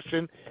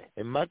aggression,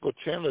 and Michael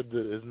Chandler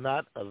is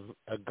not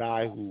a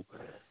guy who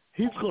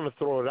he's going to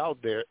throw it out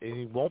there and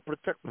he won't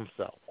protect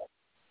himself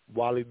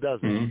while he does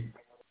it.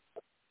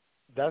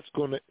 That's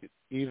going to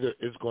either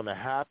it's going to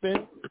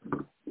happen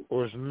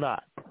or it's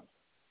not.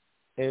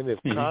 And if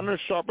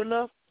Conor's sharp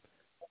enough,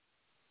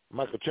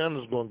 Michael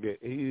Chandler's going to get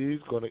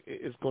it's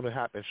going to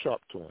happen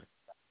sharp to him.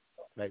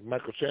 Like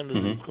Michael Chandler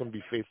is going to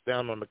be face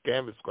down on the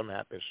canvas. It's going to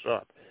happen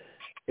sharp.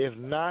 If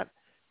not,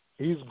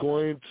 he's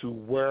going to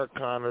wear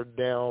Conor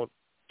down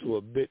to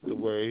a bit to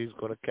where he's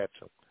going to catch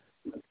him.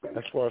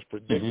 As far as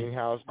predicting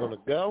how it's going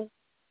to go,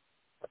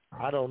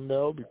 I don't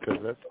know because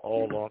that's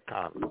all on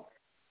Conor.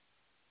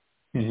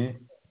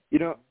 You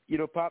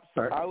know, Pops,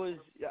 I was,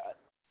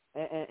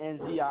 and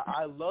Z,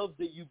 I love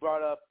that you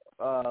brought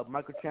up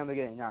Michael Chandler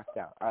getting knocked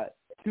out.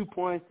 2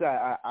 points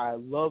that I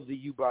love that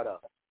you brought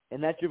up. In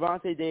that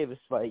Gervonta Davis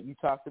fight, you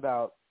talked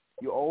about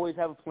you always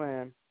have a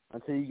plan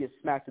until you get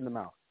smacked in the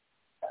mouth.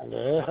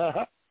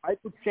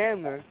 Michael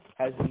Chandler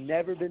has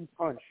never been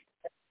punched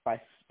by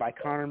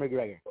Conor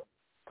McGregor.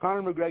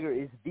 Conor McGregor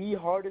is the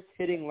hardest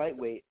hitting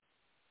lightweight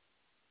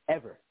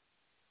ever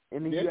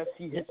in the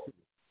UFC history.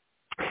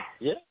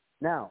 Yeah.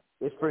 Now,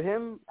 if for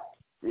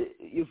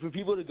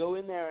people to go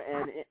in there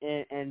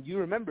and you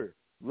remember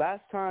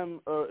last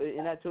time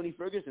in that Tony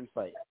Ferguson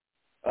fight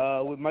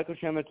with Michael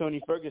Chandler, Tony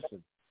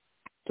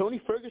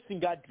Ferguson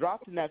got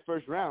dropped in that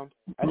first round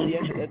at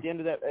the end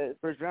of that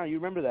first round. You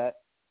remember that?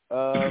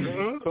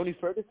 Tony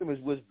Ferguson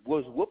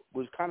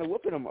was kind of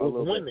whooping him a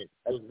little bit.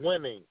 Was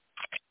winning.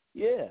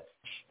 Yeah,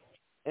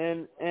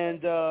 and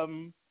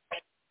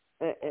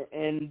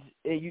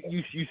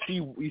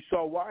you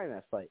saw why in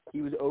that fight.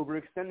 He was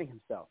overextending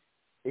himself.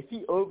 If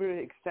he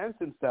overextends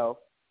himself,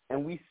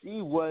 and we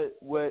see what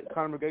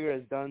Conor McGregor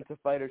has done to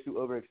fighters who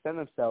overextend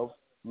themselves,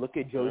 look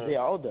at Jose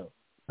Aldo.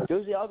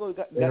 Jose Aldo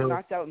got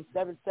knocked out in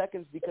 7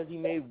 seconds because he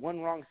made one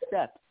wrong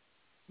step.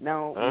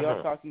 Now we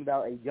are talking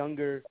about a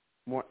younger,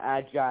 more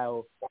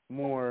agile,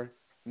 more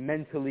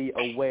mentally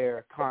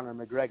aware Conor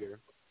McGregor.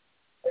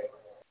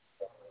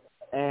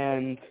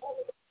 And,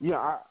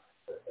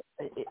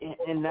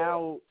 and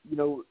now,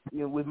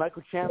 with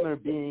Michael Chandler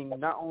being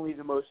not only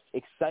the most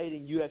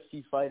exciting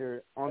UFC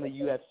fighter on the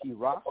UFC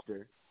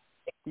roster,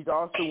 he's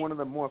also one of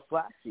the more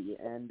flashy,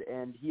 and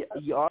he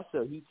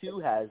too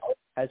has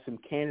some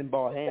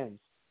cannonball hands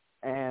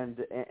and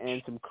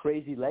some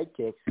crazy leg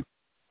kicks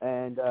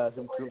and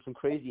some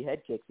crazy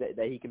head kicks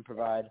that he can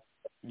provide,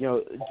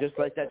 just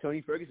like that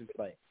Tony Ferguson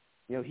fight.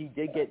 He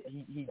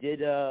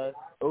did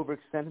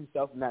overextend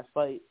himself in that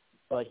fight,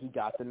 but he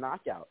got the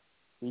knockout.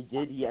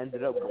 He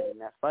ended up winning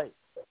that fight.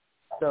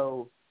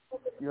 So,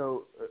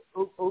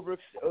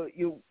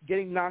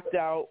 getting knocked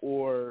out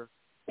or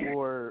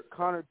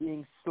Conor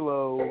being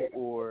slow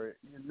or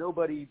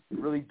nobody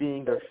really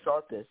being their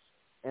sharpest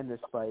in this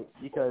fight,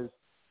 because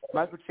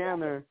Michael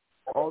Chandler,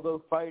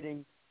 although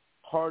fighting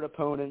hard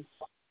opponents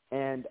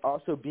and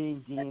also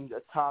being deemed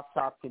a top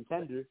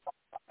contender,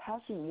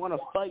 hasn't won a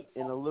fight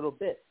in a little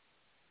bit.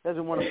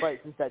 Hasn't won a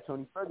fight since that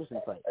Tony Ferguson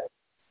fight.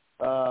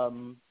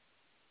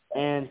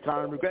 And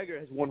Conor McGregor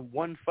has won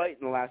one fight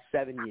in the last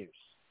 7 years.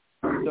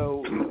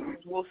 So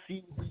we'll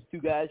see what these two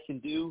guys can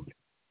do.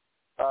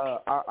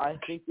 I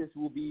think this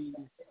will be,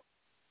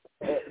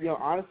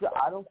 honestly,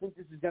 I don't think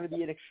this is going to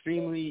be an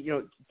extremely,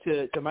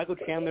 to Michael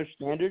Chandler's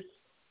standards,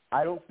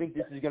 I don't think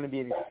this is going to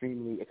be an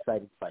extremely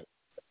exciting fight.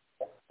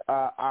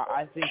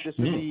 I think this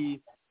will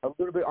be a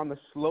little bit on the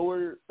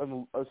slower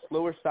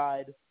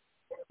side.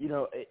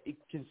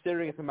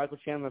 Considering it's a Michael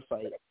Chandler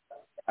fight,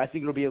 I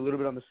think it'll be a little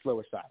bit on the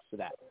slower side for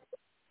that,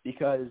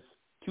 because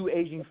two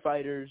aging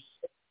fighters,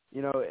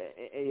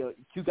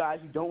 two guys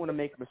who don't want to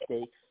make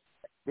mistakes.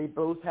 They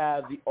both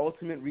have the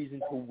ultimate reason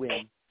to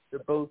win. They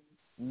both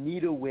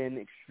need a win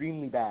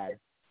extremely bad.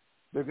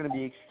 They're going to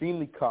be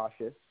extremely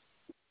cautious,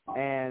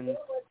 and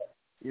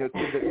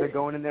they're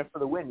going in there for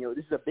the win.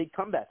 This is a big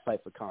comeback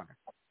fight for Conor,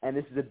 and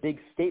this is a big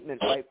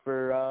statement fight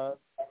for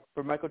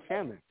Michael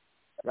Chandler.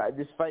 Right?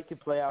 This fight could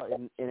play out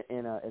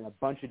in a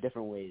bunch of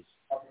different ways,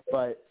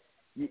 but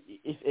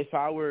if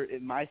I were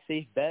in my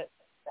safe bet,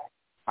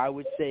 I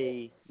would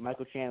say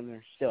Michael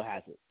Chandler still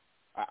has it.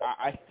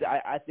 I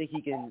think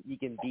he can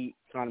beat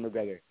Conor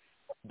McGregor,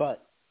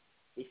 but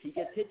if he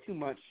gets hit too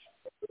much,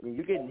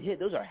 you're getting hit.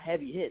 Those are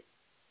heavy hits.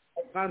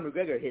 Conor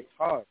McGregor hits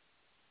hard.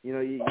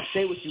 You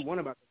say what you want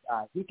about the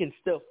guy. He can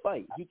still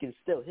fight. He can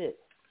still hit.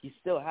 He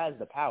still has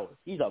the power.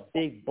 He's a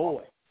big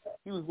boy.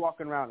 He was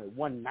walking around at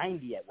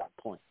 190 at one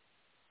point.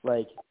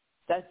 Like,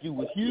 that dude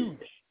was huge.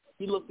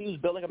 He was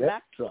built like a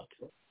Mack truck.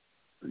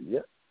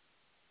 Yep.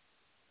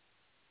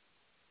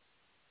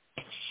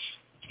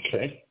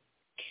 Okay.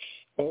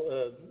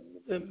 Well,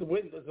 as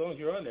long as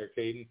you're on there,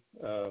 Kayden,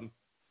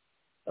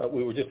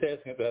 we were just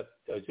asking about.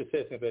 I was just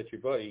asking about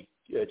your buddy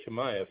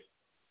Chimaev.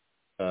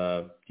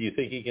 Do you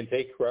think he can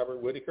take Robert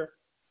Whittaker?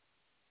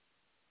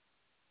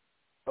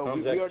 Oh,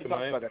 we already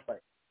talked about that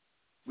fight.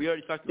 We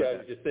already talked about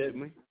that. Just said,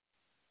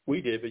 we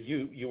did, but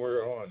you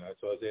were on,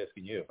 so I was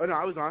asking you. Oh no,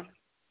 I was on.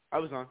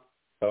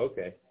 Oh,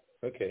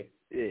 okay.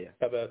 Yeah.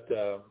 How about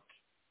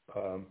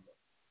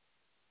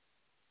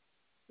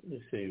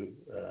let's see.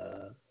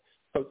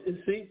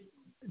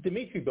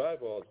 Dmitry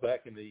Bivol is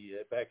back in the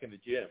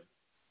gym.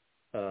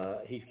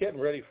 He's getting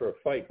ready for a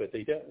fight, but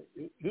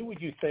who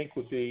would you think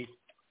would be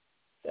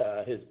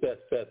his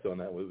best bets on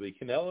that? Would it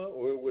be Canelo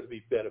or would it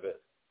be Beterbiev?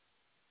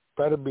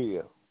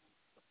 Beterbiev.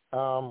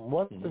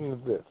 One thing is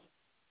this: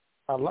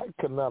 I like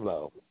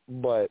Canelo,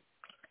 but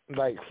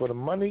like for the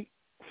money,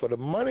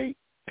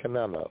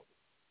 Canelo.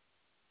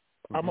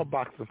 I'm a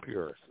boxing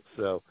purist,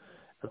 so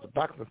as a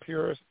boxing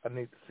purist, I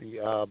need to see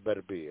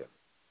Beterbiev.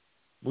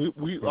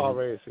 We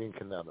already seen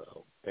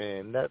Canelo,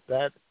 and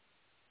that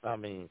I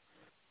mean,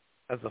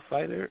 as a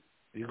fighter,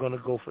 you're gonna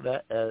go for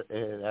that,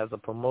 and as a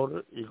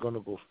promoter, you're gonna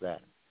go for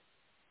that.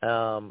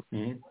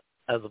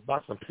 As a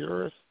boxing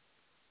purist,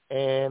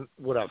 and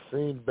what I've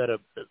seen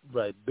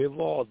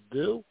Bivol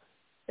do,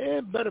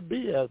 and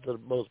Beterbiev to the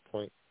most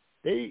point,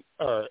 they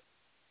are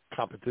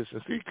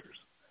competition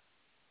seekers.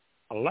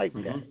 I like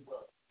that.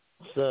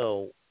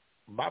 So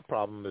my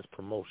problem is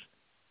promotion.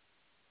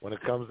 When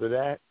it comes to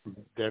that,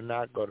 they're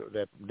not going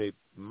to. They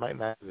might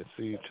not even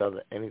see each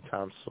other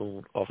anytime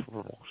soon off of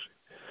promotion.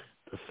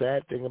 The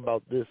sad thing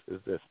about this is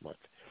this much: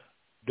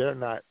 they're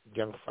not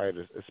young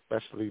fighters,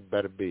 especially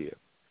Beterbiev.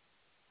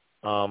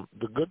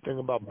 The good thing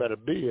about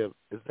Beterbiev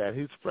is that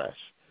he's fresh.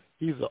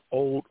 He's an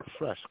old,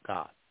 fresh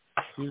guy.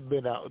 He's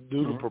been out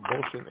due to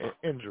promotion and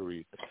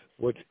injury,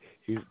 which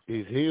he's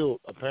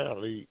healed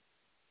apparently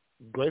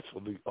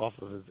gracefully off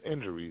of his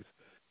injuries.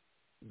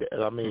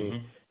 I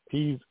mean,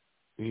 he's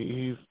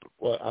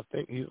well, I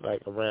think he's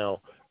like around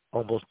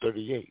almost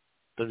 38,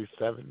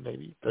 37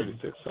 maybe,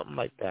 36, something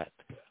like that,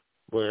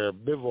 where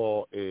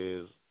Bivol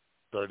is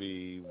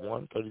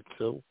 31,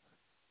 32.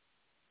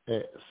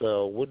 And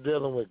so we're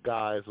dealing with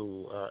guys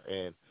who are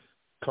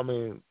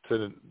coming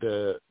to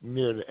the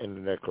near the end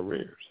of their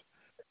careers.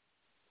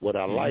 What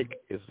I like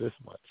is this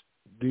much.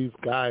 These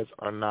guys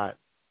are not,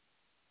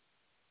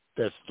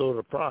 they're still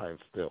the prime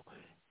still.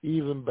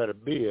 Even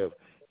Beterbiev,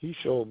 he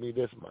showed me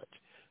this much.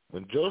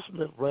 When Joe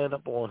Smith ran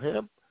up on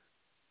him,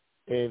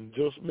 and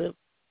Joe Smith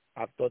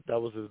I thought that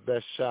was his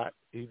best shot.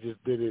 He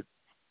just did it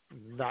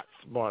not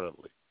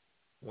smartly.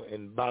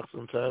 In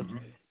boxing terms,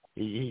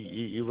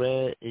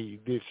 he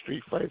did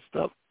street fight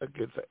stuff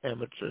against an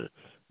amateur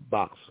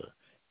boxer,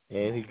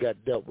 and he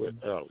got dealt with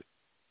early.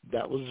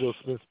 That was Joe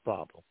Smith's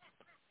problem.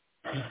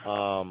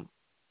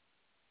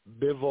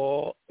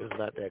 Bivol is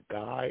not that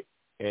guy,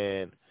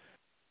 and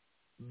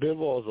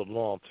Bivol is a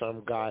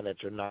long-term guy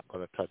that you're not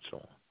going to touch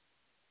on.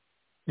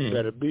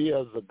 Better be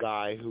as a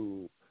guy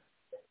who,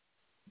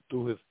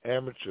 through his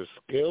amateur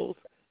skills,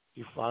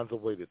 he finds a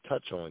way to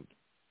touch on you.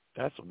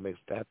 That's what makes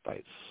that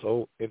fight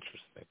so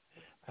interesting.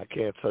 I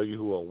can't tell you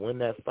who will win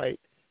that fight.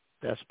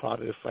 That's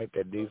part of the fight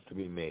that needs to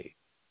be made.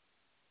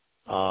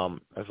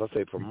 As I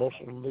say,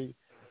 promotionally,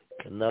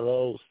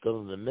 Canelo is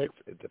still in the mix.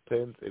 It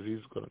depends if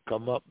he's going to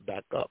come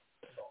back up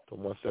to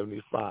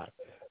 175.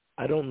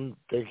 I don't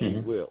think he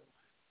will,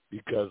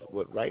 because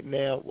right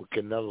now what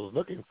Canelo's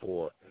looking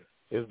for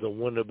is the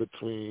winner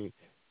between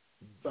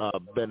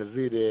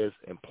Benavidez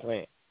and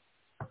Plant.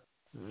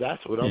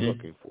 That's what I'm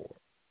looking for.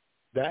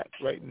 That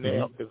right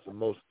now is the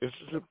most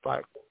interesting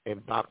fight in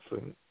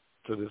boxing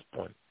to this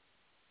point.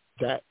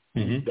 That's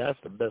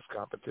the best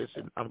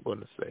competition, I'm going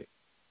to say.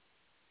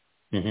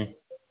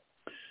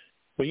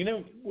 Well,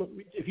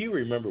 if you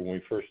remember when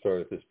we first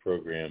started this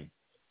program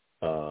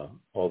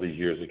all these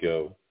years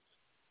ago,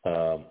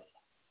 some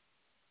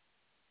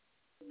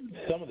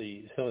of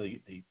the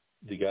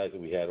guys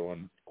that we had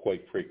on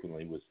quite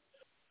frequently was,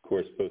 of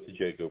course, both the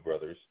Jago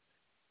brothers,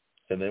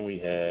 and then we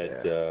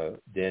had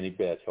Danny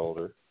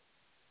Batchelder,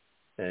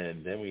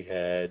 and then we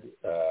had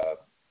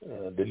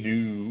the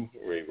new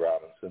Ray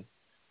Robinson,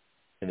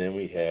 and then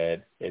we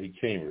had Eddie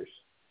Chambers.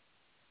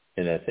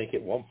 And I think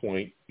at one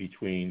point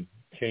between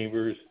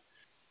Chambers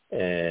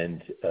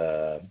and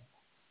I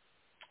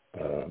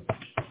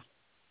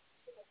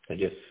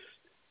guess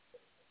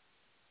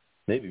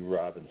maybe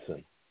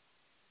Robinson,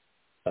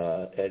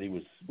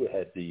 Eddie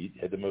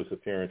had the most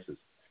appearances.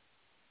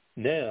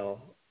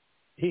 Now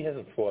he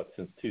hasn't fought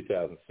since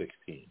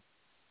 2016.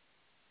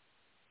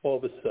 All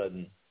of a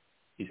sudden,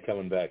 he's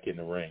coming back in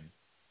the ring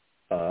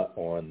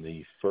on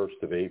the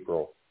 1st of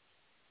April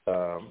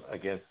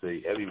against a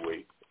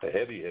heavyweight. A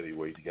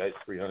heavyweight. The guy's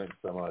 300 and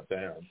some odd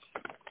pounds.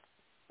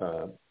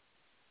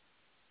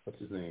 What's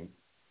his name?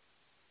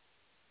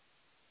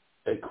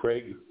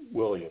 Craig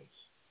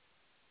Williams.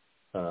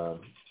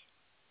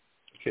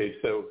 Okay,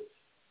 so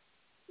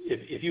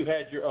if you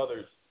had your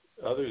others,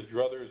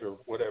 druthers, or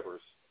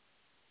whatever's,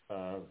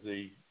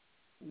 can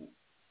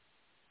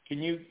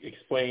you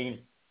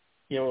explain?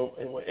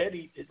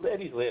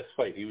 Eddie's last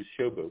fight, he was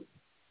showboating,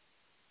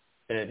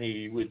 and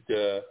he would.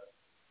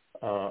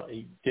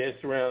 He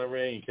danced around the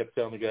ring. He kept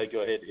telling the guy,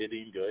 "Go ahead, hit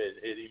him. Go ahead,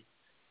 hit him."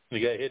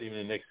 And the guy hit him,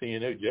 and the next thing you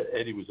know,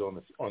 Eddie was on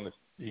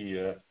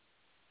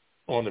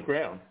the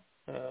ground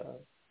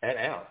and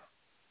out.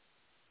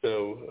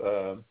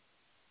 So,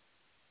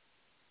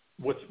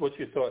 what's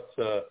your thoughts?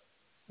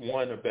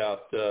 One,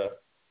 about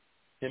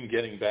him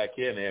getting back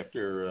in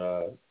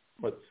after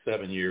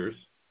 7 years,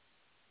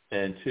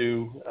 and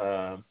two,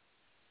 how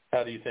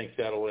do you think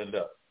that'll end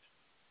up?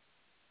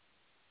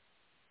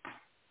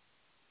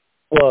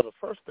 Well, the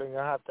first thing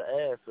I have to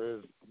ask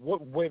is,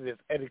 what weight is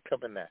Eddie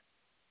coming at?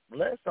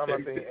 Last time I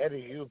seen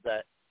Eddie,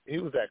 he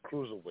was at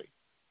cruiserweight.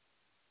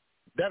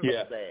 That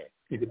looks bad.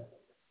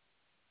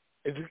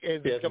 Is he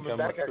coming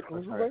back at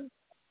cruiserweight?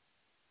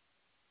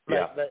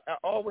 Yeah. Like I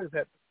always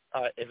had.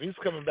 If he's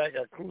coming back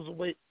at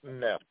cruiserweight,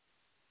 no.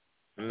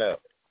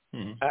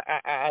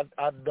 I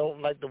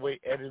don't like the way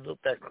Eddie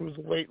looked at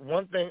cruiserweight.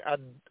 One thing I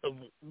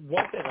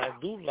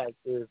do like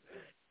is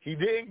he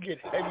didn't get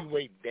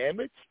heavyweight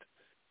damaged.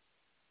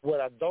 What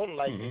I don't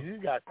like is he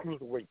got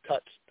cruiserweight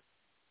touched.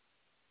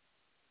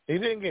 He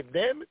didn't get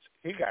damaged.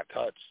 He got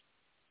touched.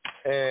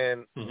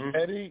 And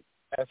Eddie,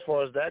 as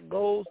far as that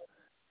goes,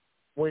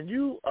 when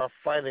you are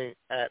fighting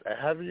at a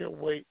heavier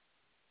weight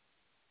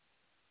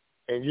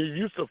and you're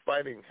used to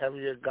fighting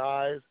heavier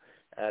guys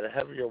at a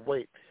heavier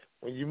weight,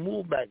 when you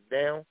move back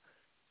down,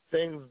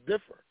 things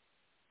differ.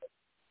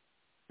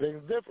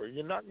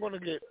 You're not going to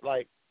get,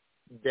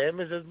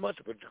 damaged as much,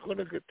 but you're going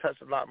to get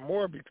touched a lot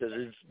more because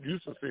you're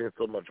used to seeing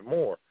so much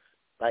more.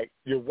 Like,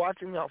 you're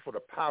watching out for the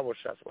power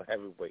shots with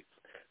heavyweights.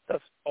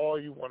 That's all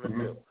you want to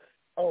do.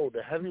 Oh,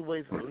 the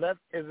heavyweights left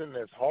isn't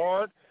as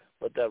hard,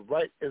 but the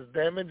right is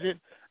damaging.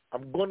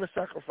 I'm going to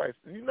sacrifice.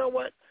 You know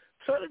what?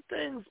 Certain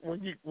things,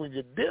 when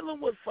you're dealing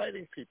with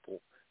fighting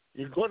people,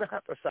 you're going to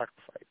have to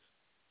sacrifice.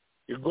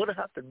 You're going to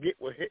have to get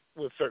hit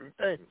with certain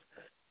things.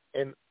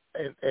 And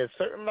at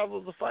certain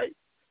levels of fight,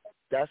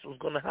 that's what's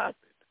going to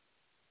happen.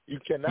 You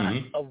cannot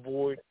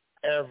avoid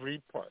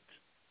every punch.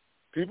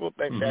 People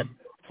think that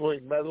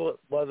Floyd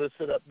Mayweather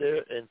sit up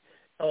there and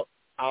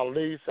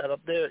Ali sat up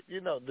there.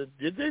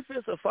 The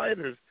defensive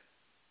fighters,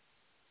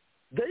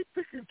 they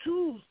pick and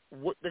choose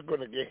what they're going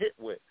to get hit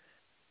with.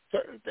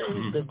 Certain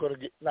things they're going to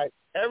get,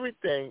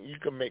 everything you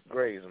can make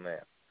grades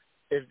now.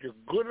 If you're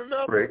good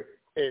enough,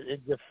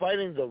 if you're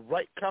fighting the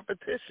right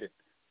competition,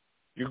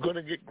 you're going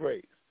to get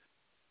grades.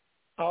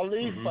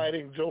 Ali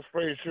fighting Joe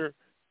Frazier,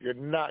 You're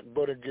not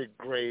going to get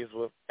grazed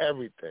with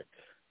everything.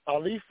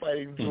 Ali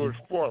fighting George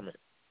Foreman.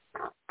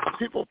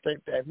 People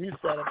think that he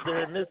sat up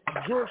there and this.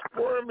 George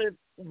Foreman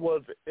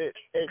was an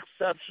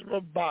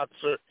exceptional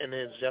boxer in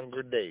his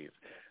younger days.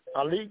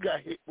 Ali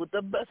got hit with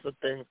the best of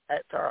things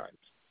at times.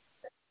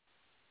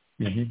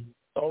 Mm-hmm.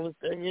 The only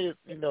thing is,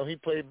 he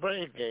played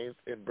brain games,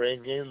 and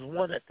brain games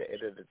won at the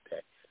end of the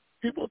day.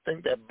 People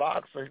think that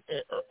boxing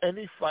or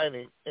any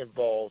fighting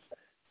involves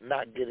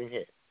not getting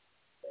hit.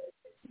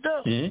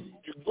 No,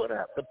 you're going to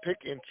have to pick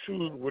and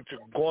choose what you're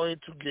going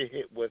to get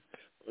hit with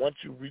once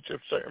you reach a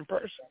certain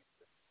person.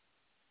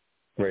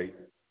 Right.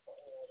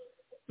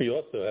 You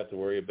also have to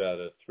worry about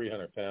a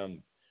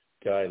 300-pound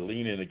guy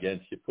leaning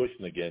against you,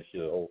 pushing against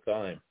you the whole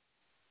time.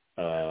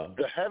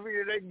 The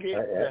heavier they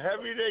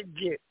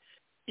get,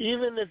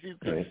 even if you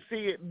can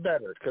see it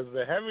better, because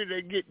the heavier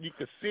they get, you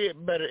can see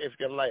it better if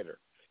you're lighter.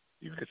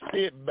 You can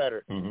see it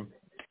better. Mm-hmm.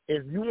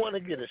 If you want to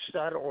get a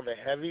shot on a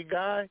heavy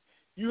guy,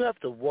 you have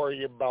to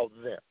worry about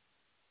them.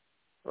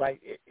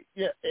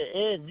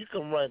 And you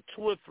can run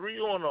 2 or 3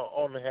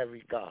 on a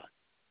heavy guy.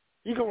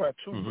 You can run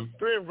 2 or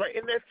 3 right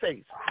in their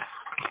face.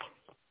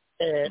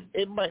 And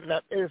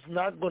it's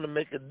not going to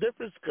make a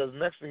difference because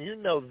next thing you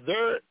know,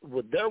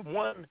 their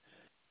one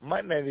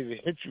might not even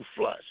hit you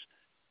flush,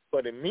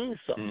 but it means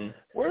something. Mm-hmm.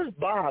 Where's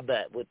Bob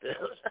at with this?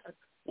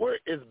 Where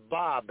is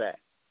Bob at?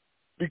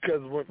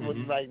 Because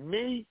when like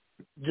me,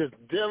 just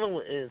dealing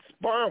with and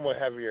sparring with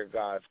heavier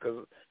guys,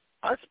 because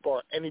I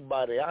spar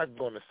anybody I'm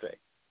going to say.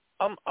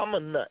 I'm a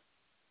nut.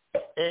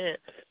 And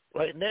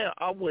right now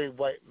I weigh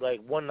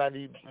like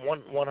 190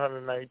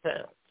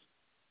 pounds.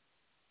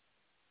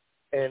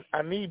 And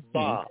I need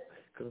Bob,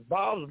 because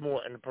Bob's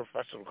more in the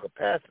professional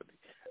capacity.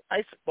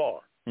 I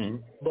spar,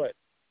 but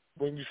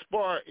when you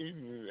spar,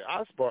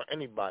 I spar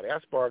anybody. I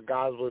spar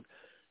guys with,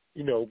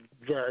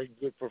 very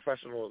good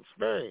professional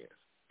experience.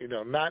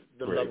 Not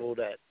the level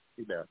that,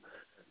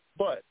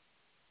 But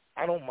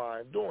I don't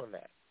mind doing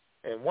that.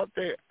 And one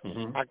thing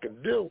I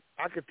can do,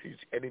 I can teach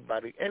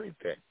anybody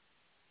anything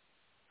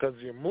because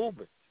you're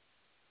moving.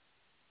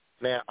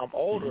 Now, I'm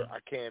older. I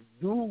can't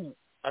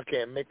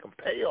make them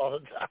pay all the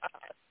time.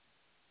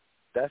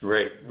 That's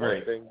one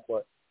thing,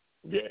 but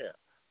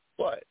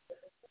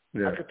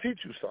I could teach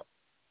you something.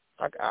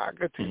 I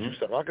could teach you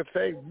something. I could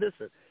say,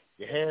 listen,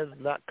 your hand's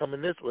not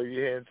coming this way,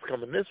 your hand's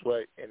coming this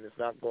way, and it's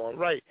not going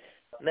right.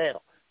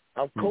 Now,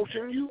 I'm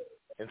coaching you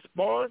and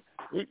sparring.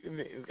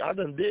 I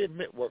done did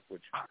mitt work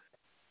with you.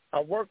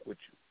 I work with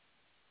you.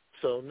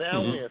 So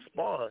now we're in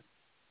sparring.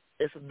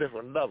 It's a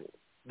different level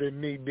than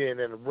me being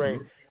in the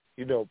ring,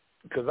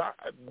 because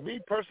me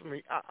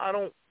personally, I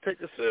don't take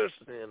it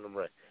seriously in the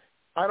ring.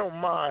 I don't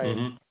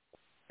mind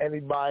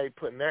anybody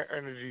putting their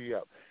energy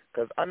up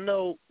because I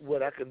know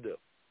what I can do.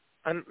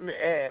 And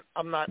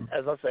I'm not,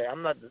 as I say,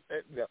 I'm not,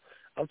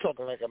 I'm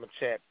talking like I'm a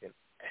champion.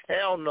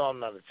 Hell no, I'm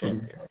not a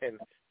champion. And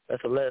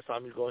that's the last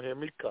time you're going to hear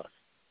me cuss.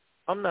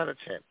 I'm not a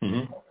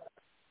champion.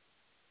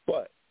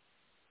 But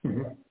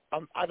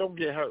I don't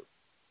get hurt.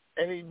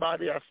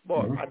 Anybody I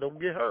spar, I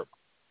don't get hurt.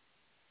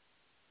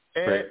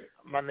 And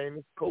my name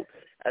is Coach.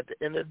 At the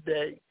end of the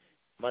day,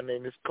 my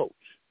name is Coach.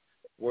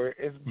 Where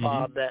is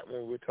Bob at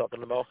when we're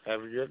talking about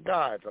heavier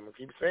guys? I'm going to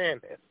keep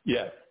saying that.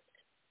 Yeah.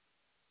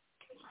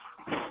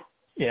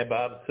 Yeah,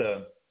 Bob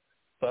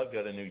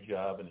got a new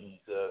job, and he's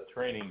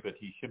training, but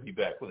he should be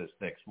back with us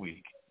next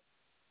week.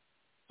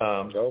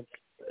 Let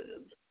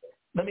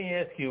me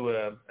ask you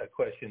a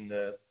question,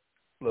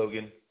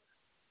 Logan.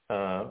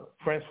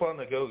 Francois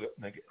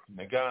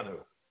Ngannou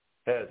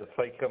has a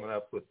fight coming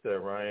up with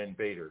Ryan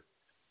Bader.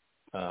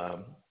 I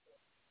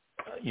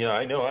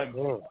know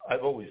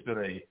I've always been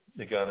a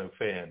Ngannou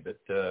fan, but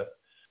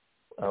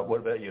what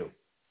about you?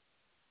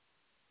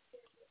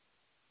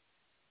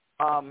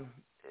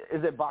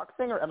 Is it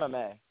boxing or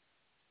MMA?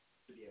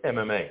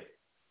 MMA.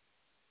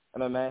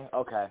 MMA?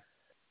 Okay.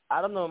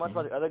 I don't know much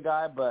about the other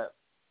guy, but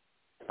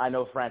I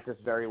know Francis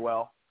very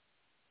well.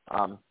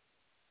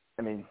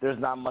 There's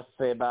not much to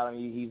say about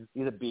him.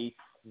 He's a beast.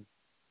 He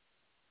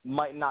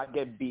might not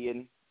get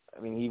beaten.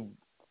 He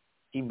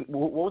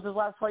what was his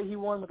last fight he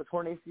won with the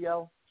torn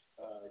ACL?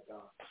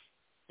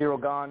 Hero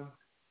Gone.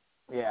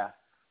 Yeah.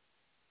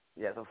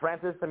 So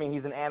Francis,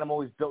 he's an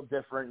animal. He's built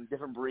different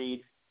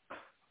breed.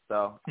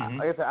 So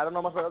like I said, I don't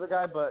know much about the other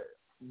guy, but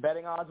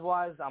betting odds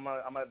wise, I'm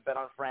gonna bet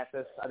on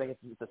Francis. I think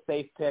it's a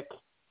safe pick,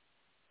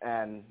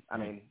 and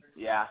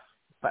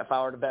if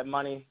I were to bet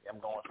money, I'm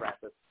going with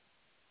Francis.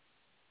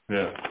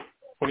 Yeah.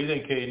 What do you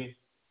think, Katie?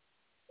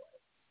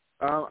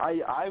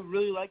 I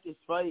really like this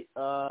fight.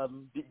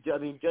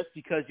 Just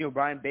because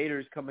Brian Bader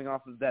is coming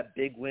off of that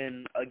big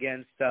win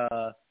against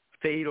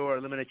Fedor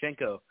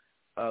Emelianenko,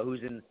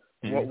 who's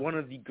one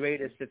of the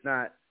greatest, if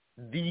not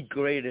the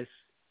greatest,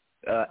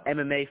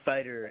 MMA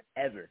fighter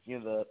ever.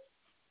 The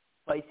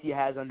fights he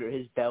has under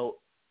his belt,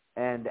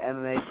 and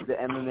the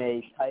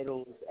MMA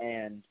titles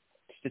and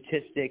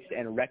statistics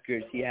and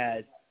records he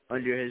has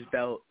under his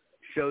belt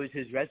shows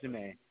his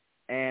resume.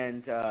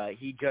 And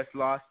he just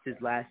lost his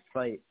last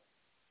fight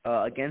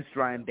against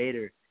Ryan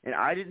Bader. And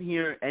I didn't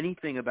hear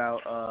anything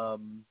about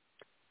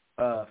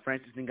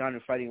Francis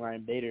Ngannou fighting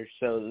Ryan Bader.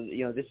 So,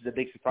 this is a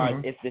big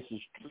surprise if this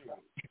is true.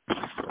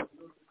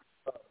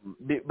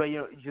 But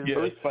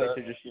those fights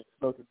are just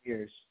smoke and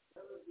mirrors.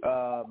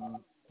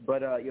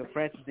 But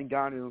Francis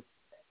Ngannou,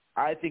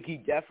 I think he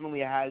definitely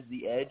has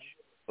the edge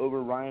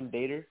over Ryan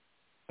Bader.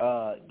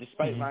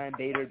 Despite Ryan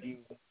Bader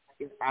being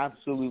an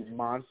absolute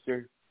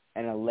monster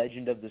and a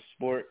legend of the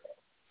sport,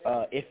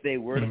 if they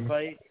were to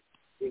fight,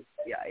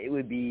 it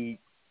would be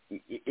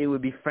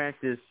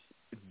Francis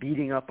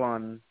beating up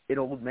on an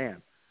old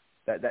man.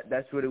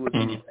 That's what it would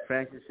be.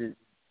 Francis is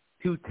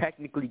too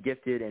technically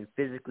gifted and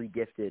physically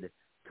gifted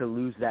to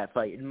lose that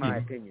fight, in my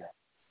opinion.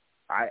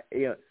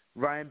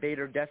 Ryan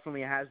Bader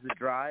definitely has the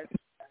drive,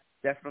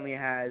 definitely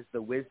has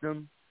the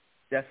wisdom,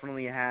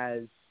 definitely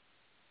has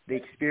the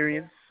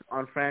experience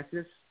on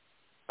Francis.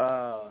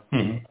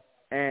 And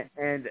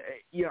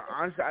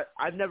honestly,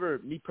 I've never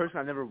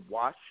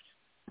watched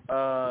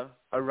a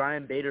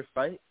Ryan Bader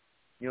fight,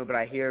 but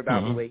I hear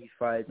about the way he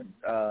fights.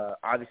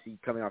 Obviously,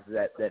 coming off of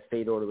that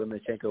Fedor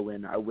Lomachenko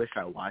win, I wish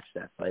I watched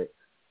that fight.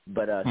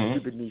 But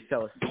stupid me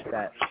fell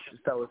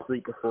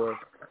asleep before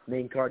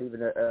main card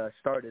even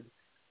started.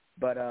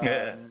 But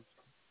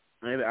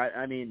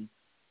I mean,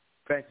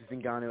 Francis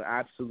Ngannou,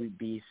 absolute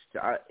beast.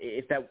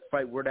 If that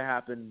fight were to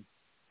happen,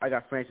 I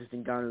got Francis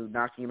Ngannou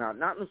knocking him out.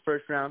 Not in the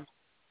first round,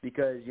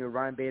 because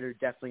Ryan Bader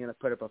definitely going to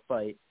put up a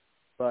fight.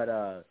 But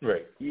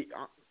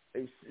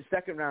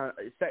second round,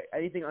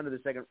 anything under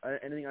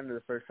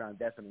the first round,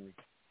 definitely.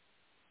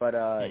 But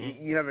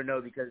you never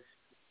know, because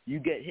you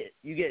get hit.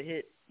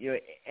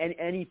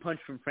 Any punch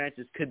from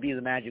Francis could be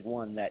the magic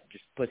one that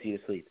just puts you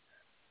to sleep.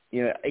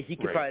 He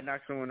could probably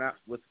knock someone out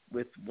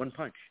with one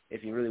punch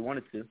if he really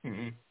wanted to.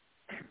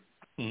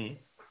 Okay,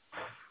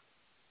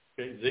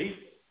 Z,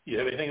 you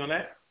have anything on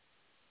that?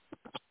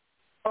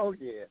 Oh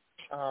yeah.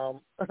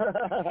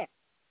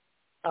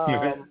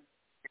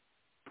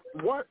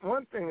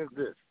 One thing is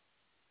this.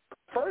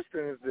 First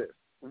thing is this.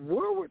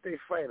 Where would they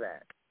fight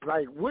at?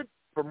 Like, what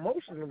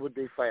promotion would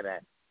they fight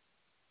at?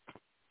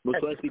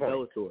 Most likely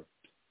Bellator.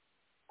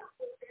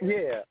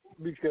 Yeah,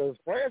 because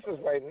Francis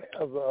right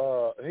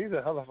now he's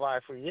a hell of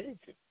a free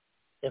agent,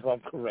 if I'm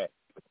correct.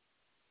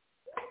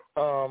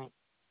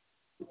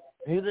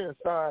 He didn't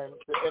sign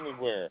to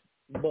anywhere,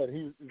 but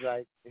he's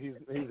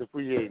a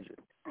free agent.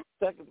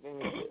 Second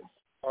thing is this.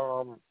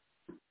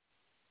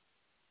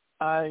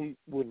 I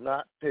would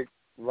not pick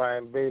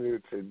Ryan Bader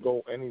to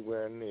go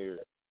anywhere near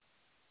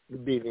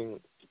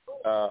beating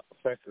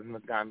Francis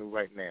Ngannou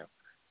right now.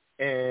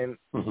 And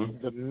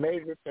the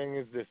major thing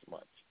is this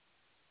much.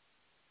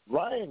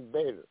 Ryan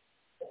Bader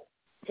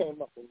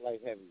came up in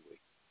light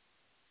heavyweight.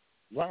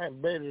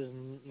 Ryan Bader is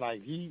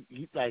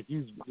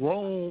he's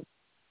grown.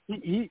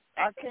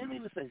 I can't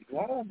even say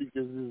grown,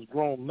 because he's a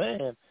grown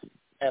man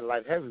at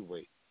light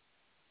heavyweight.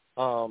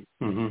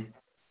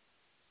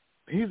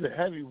 He's a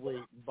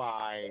heavyweight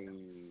by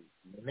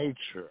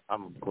nature,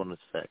 I'm gonna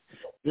say,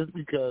 just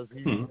because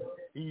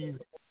he's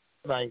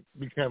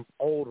become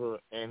older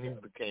and he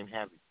became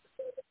heavy.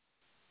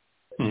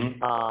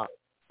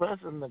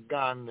 Francis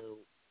Ngannou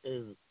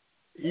is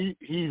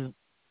he's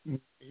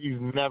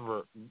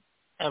never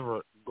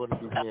ever going to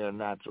be near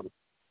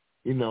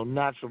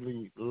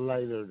naturally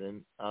lighter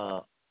than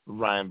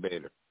Ryan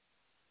Bader.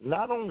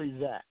 Not only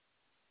that,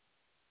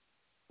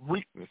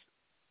 weakness.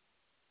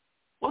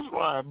 What's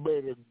Ryan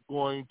Bader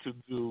going to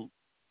do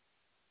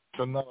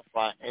to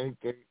nullify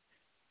anything?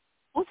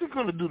 What's he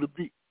going to do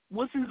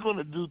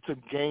to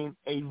gain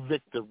a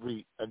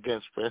victory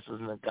against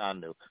Francis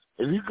Ngannou?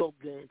 If you go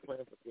game plan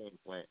for game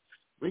plan,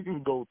 we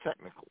can go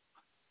technical.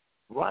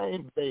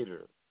 Ryan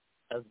Bader,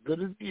 as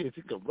good as he is,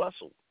 he can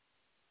wrestle.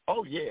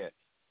 Oh, yeah.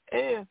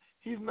 And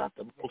he's not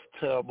the most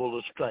terrible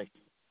of strikers.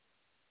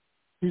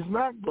 He's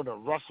not going to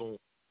wrestle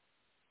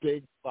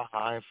big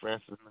behind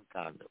Francis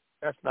Ngannou.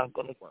 That's not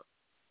going to work.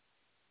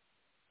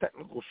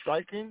 Technical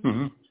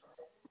striking,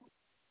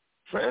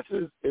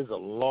 Francis is a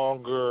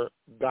longer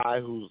guy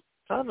who's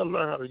trying to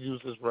learn how to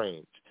use his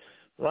range.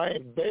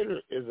 Ryan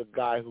Bader is a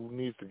guy who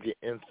needs to get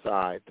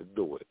inside to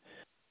do it.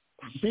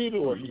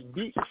 Fedor, he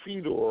beat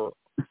Fedor,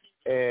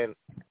 and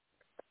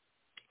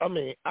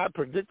I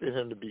predicted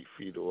him to beat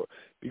Fedor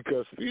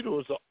because Fedor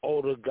is an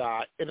older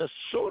guy and a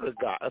shorter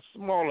guy, a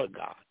smaller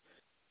guy.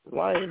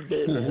 Ryan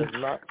Bader has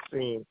not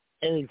seen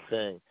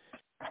anything,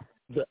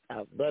 the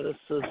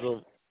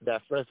athleticism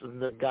that Francis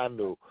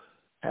Ngannou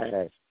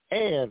has.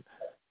 And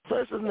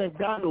Francis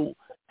Ngannou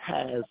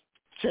has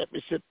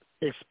championship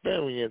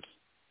experience,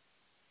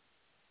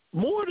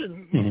 more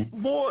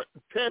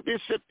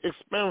championship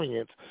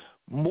experience,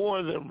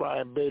 more than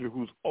Ryan Bader,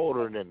 who's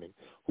older than him,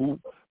 who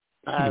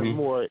has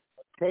more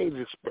cage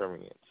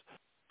experience.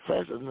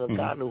 Francis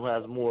Ngannou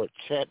has more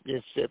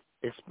championship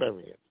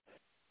experience.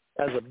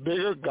 As a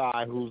bigger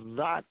guy who's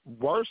not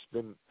worse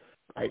than,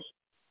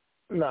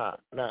 no.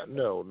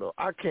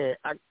 I can't.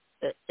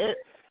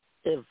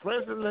 If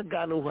Francis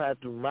Ngannou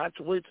had to match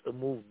weights or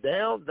move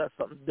down, that's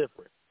something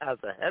different. As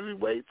a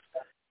heavyweight,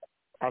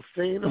 I've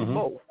seen them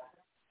both,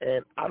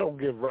 and I don't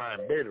give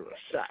Ryan Bader a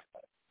shot.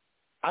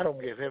 I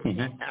don't give him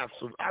an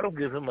absolute. I don't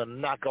give him a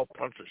knockout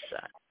puncher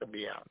shot, to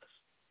be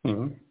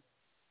honest.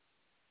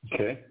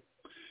 Okay.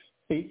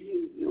 Hey,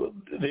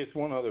 there's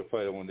one other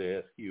fight I wanted to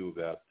ask you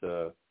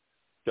about.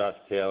 Josh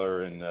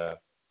Taylor and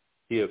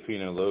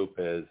Teofimo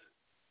Lopez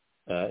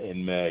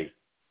in May.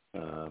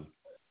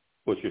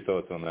 What's your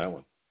thoughts on that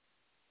one?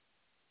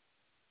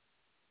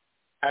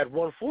 At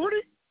 140,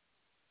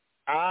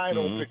 I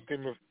don't pick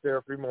him with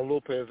Teofimo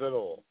Lopez at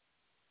all.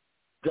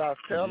 Josh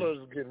Taylor is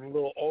getting a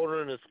little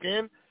older in his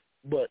skin,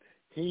 but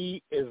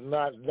he is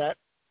not that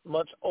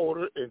much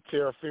older than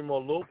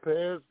Teofimo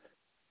Lopez.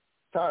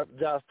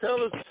 Josh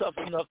Taylor's tough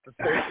enough to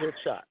take his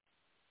shot.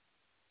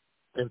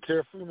 And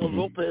Teofimo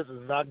Lopez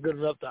is not good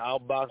enough to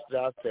outbox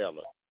Josh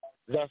Taylor.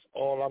 That's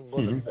all I'm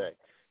going to say.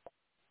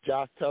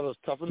 Josh Taylor's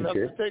tough enough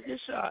to take his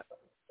shot,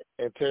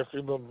 and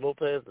Teofimo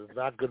Lopez is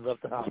not good enough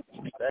to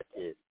outbox that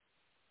kid.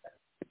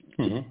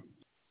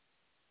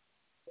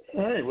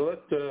 All right, well,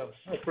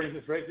 that brings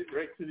us right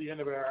to the end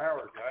of our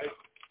hour, guys.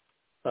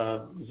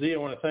 Z, I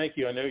want to thank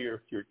you. I know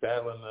you're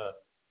battling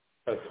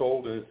a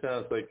cold, and it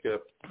sounds like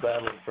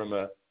battling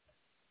from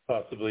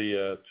possibly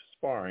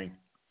sparring.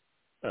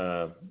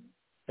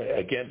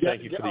 Again,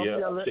 thank you for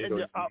the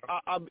update.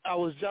 I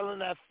was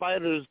yelling at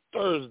fighters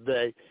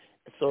Thursday,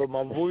 so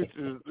my voice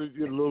is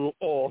a little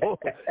off.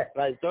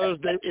 Like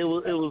Thursday, it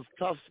was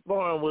tough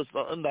sparring with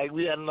something. Like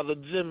we had another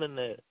gym in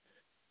there.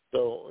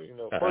 So,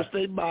 First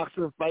Day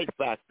Boxing Fight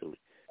Factory.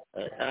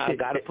 I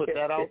got to put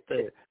that out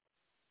there.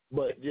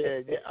 But,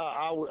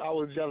 I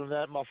was yelling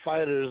at my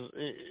fighters.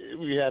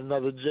 We had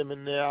another gym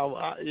in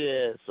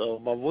there. So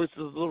my voice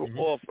is a little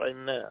off right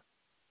now.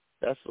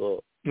 That's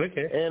all.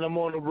 Okay. And I'm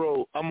on the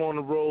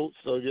road,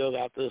 so you'll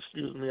have to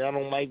excuse me. I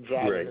don't like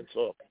driving and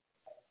talking.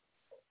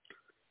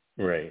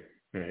 Right.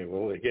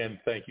 Well, again,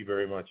 thank you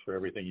very much for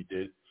everything you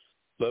did.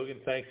 Logan,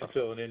 thanks for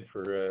filling in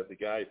for the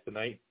guys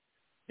tonight.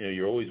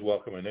 You're always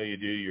welcome. I know you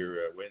do your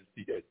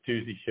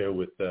Tuesday show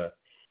with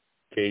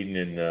Kayden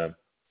and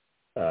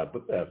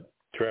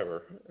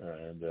Trevor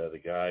and the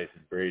guys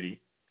and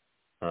Brady.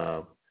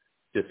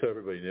 Just so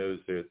everybody knows,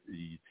 that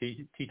the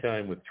tea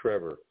time with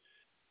Trevor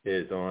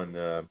is on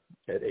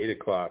at 8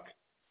 o'clock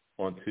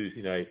on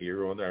Tuesday night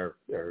here on our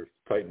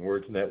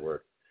Fightnwords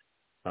network.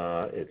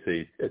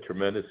 It's a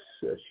tremendous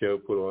show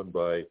put on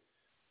by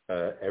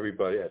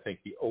everybody. I think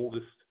the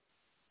oldest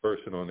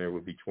person on there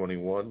would be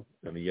 21,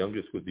 and the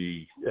youngest would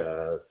be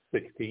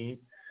 16.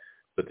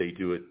 But they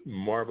do a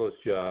marvelous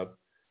job.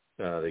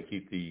 They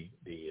keep the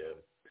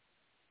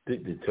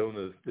tone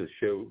of the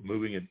show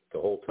moving it the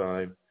whole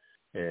time,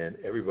 and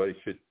everybody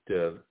should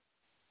tune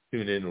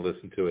in and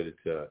listen to it.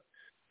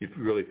 You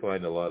really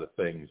find a lot of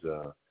things.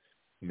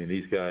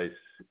 These guys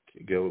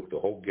go the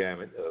whole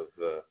gamut of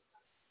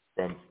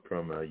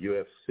from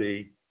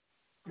UFC,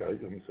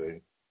 let me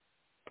say,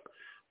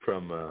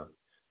 from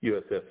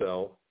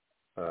USFL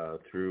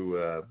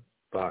through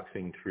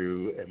boxing,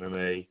 through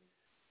MMA,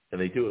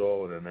 and they do it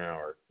all in an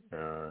hour.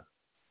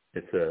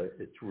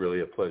 It's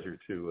really a pleasure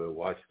to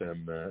watch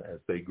them as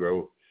they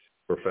grow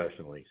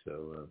professionally.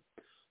 So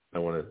I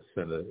want to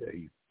send a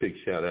big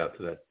shout out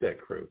to that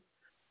crew.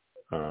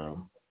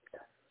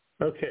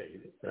 Okay,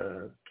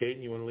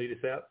 Kayden, you want to lead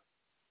us out?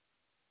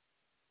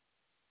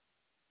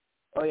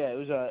 Oh, yeah, it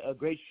was a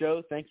great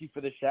show. Thank you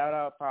for the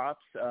shout-out,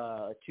 Pops.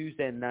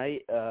 Tuesday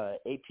night,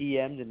 8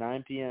 p.m. to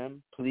 9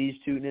 p.m. Please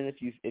tune in if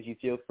you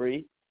feel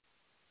free.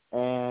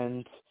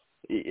 And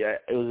yeah,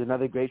 it was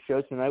another great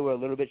show tonight. We're a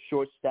little bit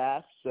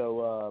short-staffed,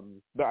 so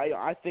but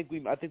I think we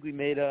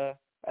made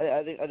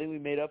I think we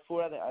made up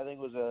for it. I think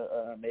it was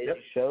an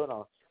amazing show, and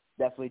I'll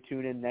definitely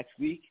tune in next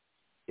week.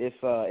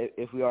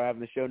 If we are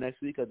having the show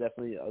next week, I'll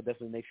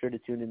definitely make sure to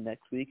tune in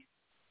next week,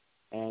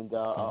 and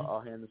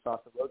I'll hand this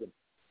off to Logan.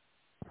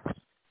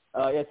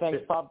 Thanks,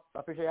 Pop. I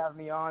appreciate having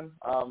me on.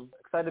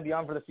 Excited to be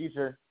on for the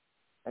future.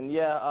 And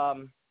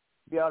I'd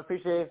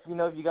appreciate if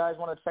you guys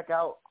want to check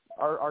out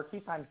our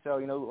tea time show.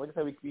 Like I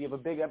said, we have a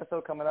big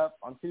episode coming up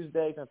on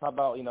Tuesday. Going to talk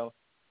about the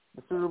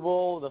Super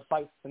Bowl, the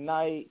fights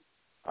tonight,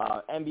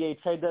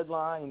 NBA trade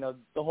deadline.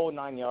 The whole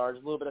 9 yards.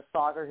 A little bit of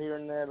soccer here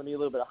and there, maybe a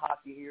little bit of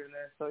hockey here and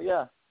there. So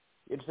you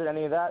interested in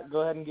any of that?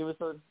 Go ahead and give us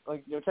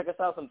check us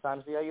out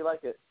sometime. See how you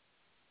like it.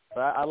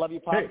 But I love you,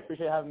 Pop. Hey.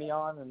 Appreciate having me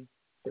on, and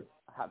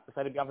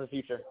excited to be on for the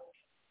future.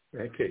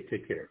 Okay,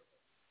 take care.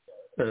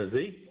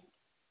 Z?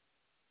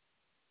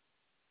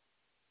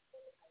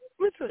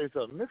 Let me tell you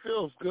something. It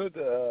feels good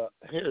to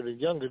hear the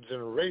younger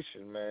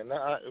generation, man.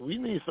 We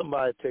need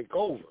somebody to take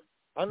over.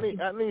 I need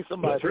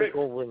somebody to take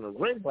over in the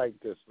ring like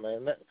this,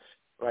 man.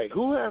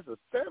 Who has the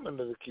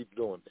stamina to keep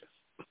doing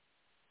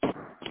this?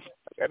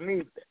 I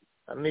need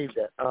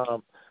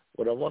that.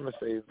 What I want to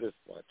say is this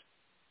much.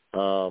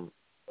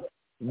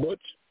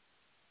 Butch,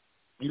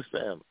 you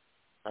family.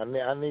 I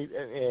need,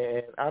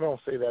 and I don't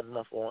say that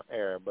enough on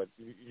air, but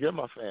you're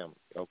my family,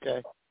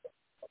 okay?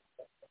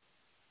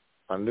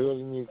 I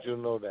really need you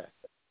to know that.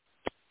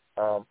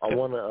 I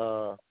want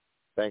to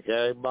thank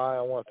everybody.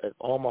 I want to thank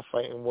all my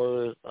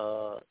Fightnwords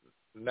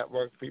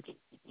network people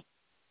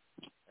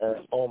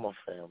and all my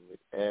family.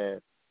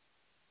 And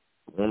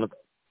one of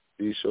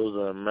these shows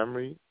are a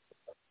memory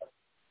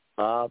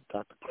Bob,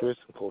 Dr. Chris,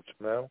 and Coach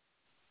Mel.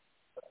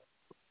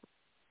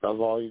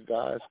 Love all you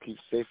guys. Keep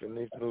safe in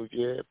this new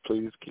year.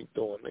 Please keep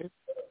doing it.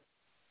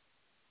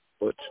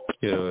 Butch.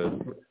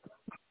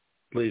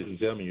 Ladies and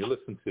gentlemen, you're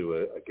listening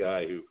to a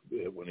guy who,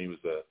 when he was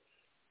a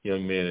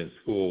young man in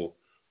school,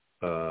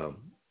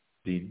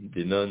 the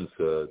nuns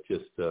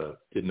just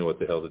didn't know what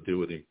the hell to do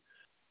with him.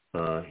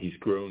 He's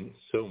grown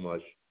so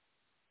much,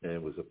 and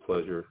it was a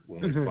pleasure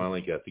when we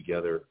finally got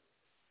together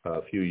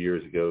a few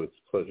years ago. It's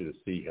a pleasure to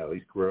see how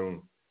he's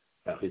grown,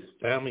 how his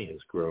family has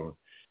grown,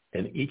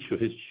 and each of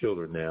his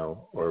children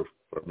now are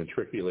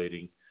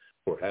matriculating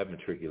or have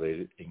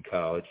matriculated in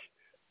college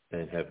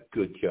and have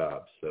good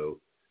jobs. So,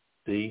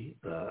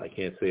 I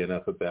can't say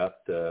enough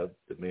about the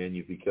man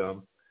you've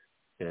become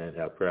and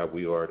how proud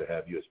we are to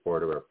have you as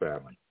part of our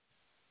family.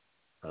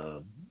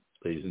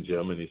 Ladies and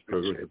gentlemen, these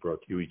programs are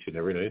brought to you each and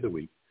every night of the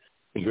week.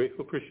 And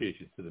grateful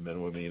appreciation to the men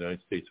and women of the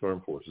United States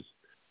Armed Forces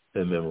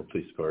and men with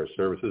police fire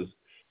services,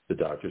 the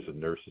doctors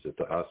and nurses at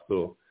the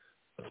hospital,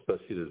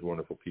 especially those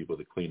wonderful people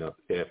that clean up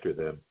after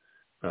them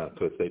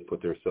because they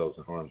put themselves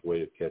in harm's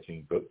way of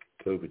catching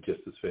COVID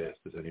just as fast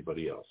as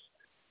anybody else.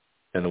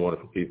 And the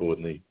wonderful people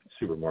in the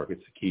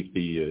supermarkets to keep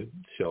the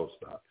shelves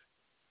stocked.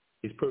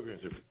 These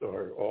programs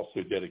are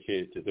also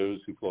dedicated to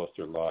those who've lost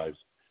their lives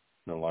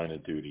in the line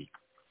of duty.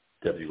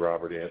 Deputy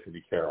Robert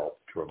Anthony Carroll,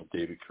 Patrolman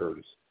David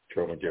Curtis,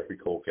 Patrolman Jeffrey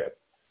Colcat,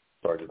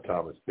 Sergeant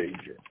Thomas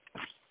Bajer,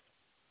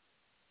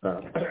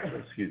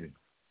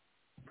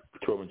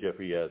 Patrolman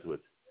Jeffrey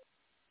Yazwitz,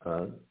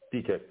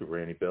 Detective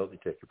Randy Bell,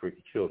 Detective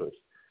Ricky Childers,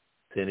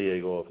 San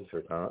Diego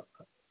Officer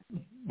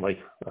Mike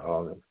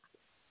Holland,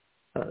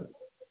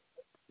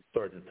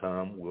 Sergeant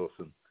Tom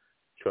Wilson,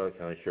 Charlotte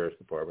County Sheriff's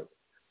Department,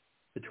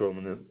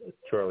 Patrolman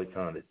Charlie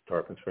Condit,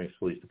 Tarpon Springs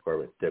Police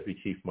Department, Deputy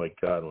Chief Mike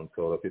Godwin,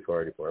 Philadelphia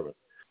Fire Department,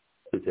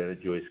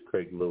 Lieutenant Joyce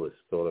Craig Lewis,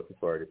 Philadelphia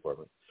Fire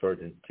Department,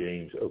 Sergeant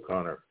James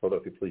O'Connor,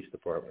 Philadelphia Police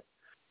Department,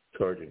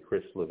 Sergeant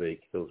Chris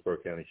LeVake,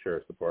 Hillsborough County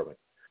Sheriff's Department,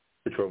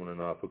 Patrolman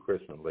Anapa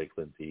Chrisman,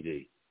 Lakeland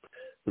PD,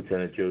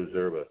 Lieutenant Joe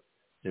Zerba,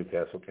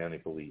 Newcastle County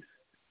Police,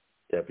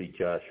 Deputy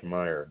Josh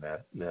Meyer,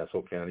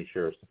 Nassau County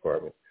Sheriff's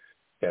Department,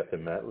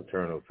 Captain Matt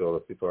Letourneau,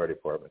 Philadelphia Fire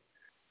Department,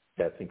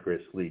 Captain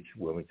Chris Leach,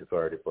 Wilmington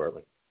Fire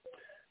Department,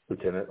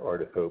 Lieutenant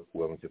Art Hope,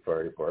 Wilmington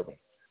Fire Department,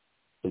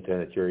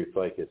 Lieutenant Jerry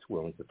Ficus,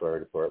 Wilmington Fire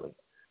Department,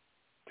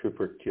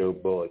 Trooper Joe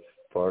Bullock,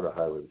 Florida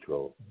Highway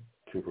Patrol,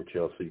 Trooper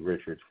Chelsea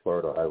Richards,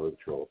 Florida Highway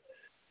Patrol,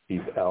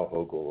 Chief Al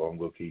Hogle,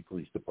 Longboat Key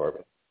Police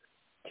Department,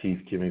 Chief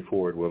Jimmy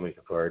Ford,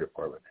 Wilmington Fire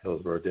Department,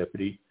 Hillsborough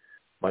Deputy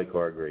Mike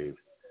Hargrave,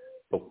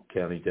 Polk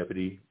County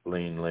Deputy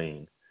Blaine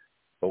Lane,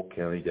 Polk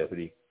County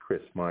Deputy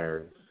Chris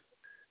Myers.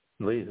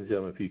 Ladies and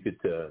gentlemen, if you could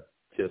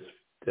just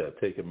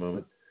take a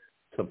moment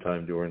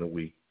sometime during the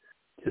week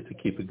just to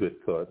keep a good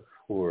thought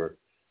for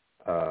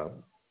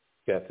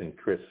Captain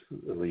Chris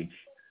Leach,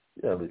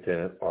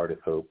 Lieutenant Art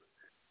Hope,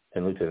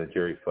 and Lieutenant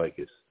Jerry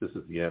Ficus. This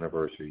is the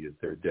anniversary of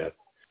their death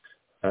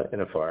in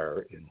a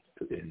fire in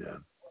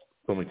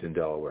Wilmington,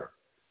 Delaware.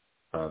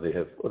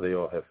 They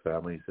all have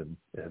families, and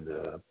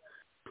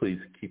please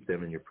keep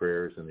them in your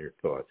prayers and your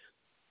thoughts,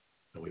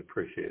 and we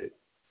appreciate it.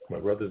 My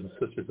brothers and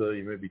sisters, though,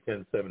 you may be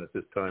 10-7 at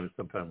this time, and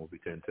sometime we'll be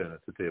 10-10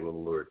 at the table of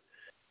the Lord.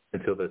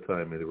 Until that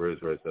time, may the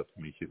rose rise up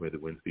to meet you. May the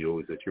winds be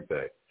always at your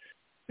back.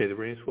 May the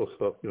rains fall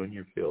softly on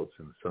your fields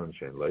and the sun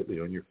shine lightly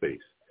on your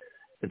face.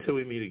 Until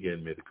we meet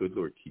again, may the good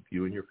Lord keep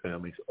you and your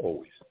families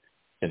always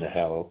in the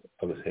hollow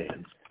of his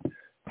hands.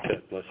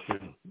 God bless you,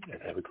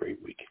 and have a great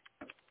week.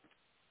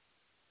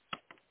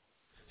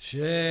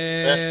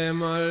 Shem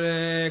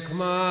Alek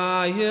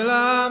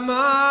Ma'ilama,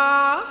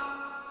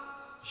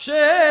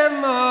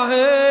 Shem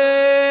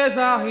Ahezahilma,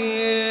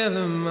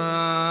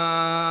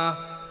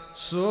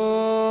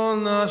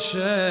 Son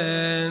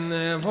Hashem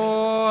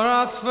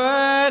Nevorat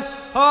Fed,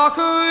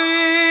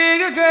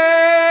 Hakuig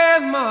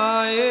again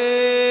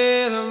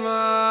Ma'ilma.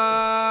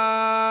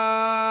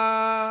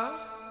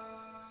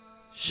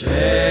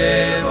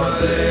 Shem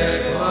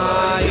Alek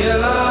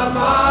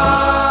Ma'ilama,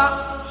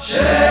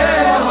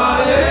 Shem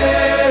Ahezahilma,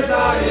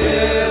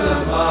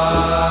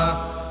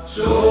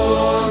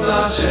 Son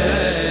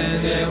Hashem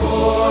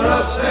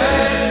Nevorat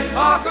Fed,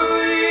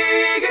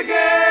 Hakuig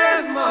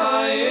again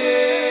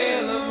Ma'ilma.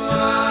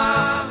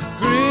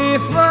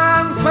 Grief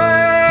and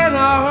pain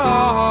are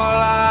all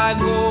I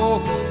know.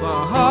 My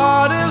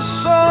heart is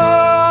so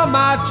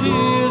much.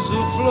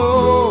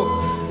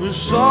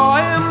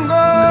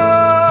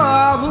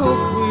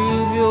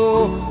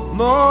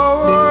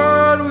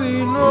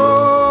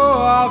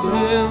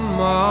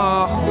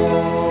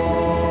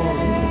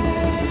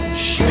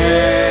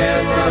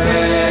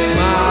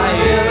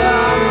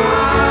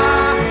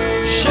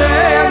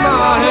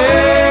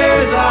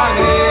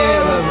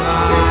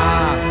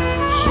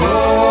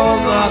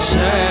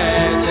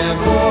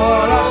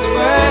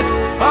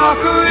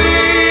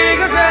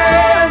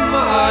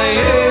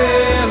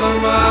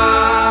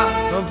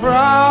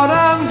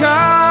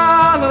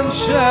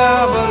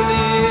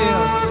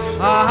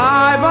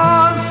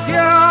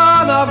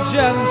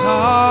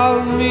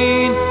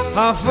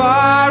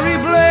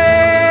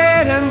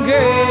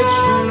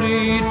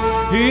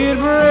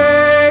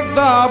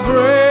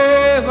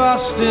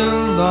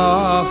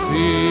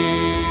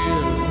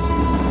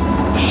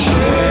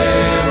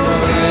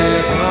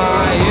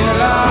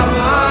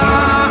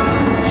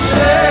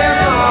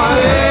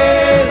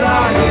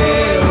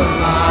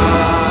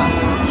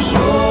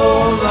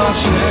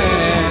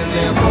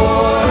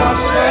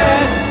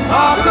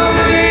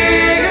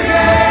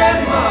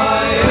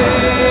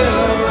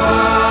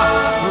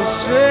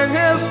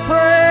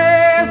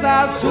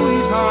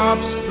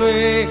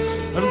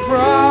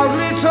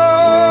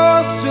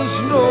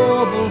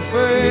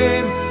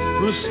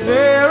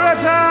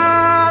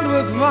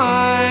 with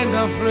mind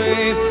of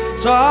free,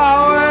 to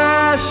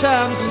wish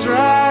and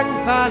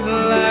strength and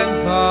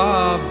length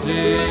of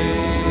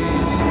days.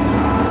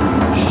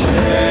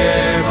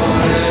 Shema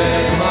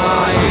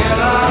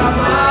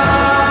Ilama,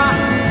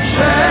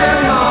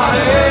 Shema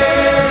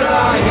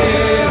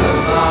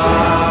Ilama,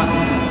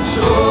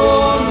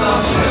 Son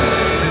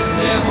Hashem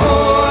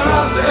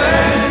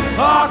Yehorasen,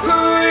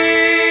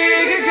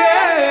 Hakuig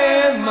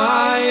again,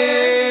 my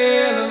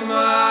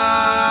Ilama.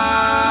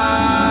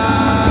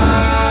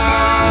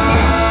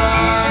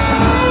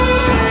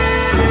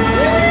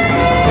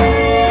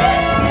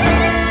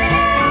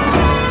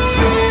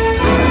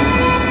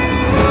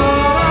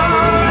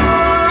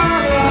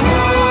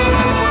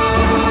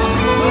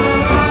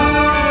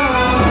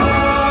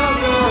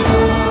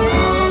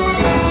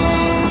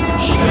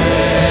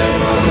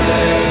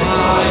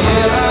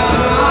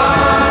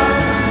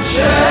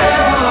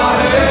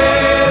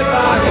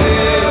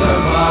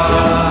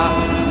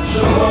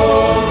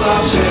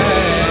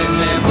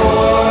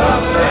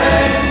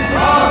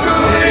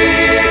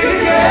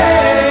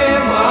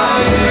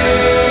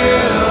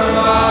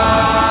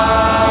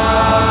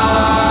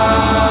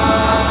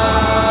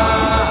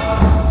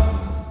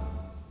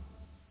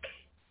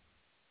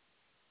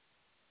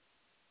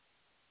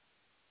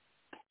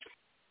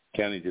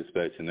 County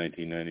Dispatch in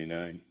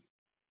 1999.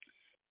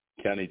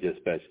 County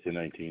Dispatch to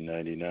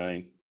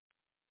 1999.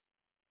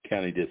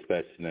 County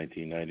Dispatch to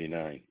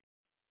 1999.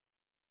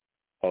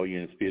 All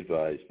units be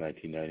advised,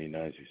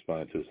 1999 is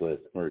responding to his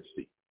last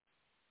emergency.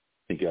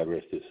 And God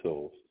rest his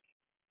soul.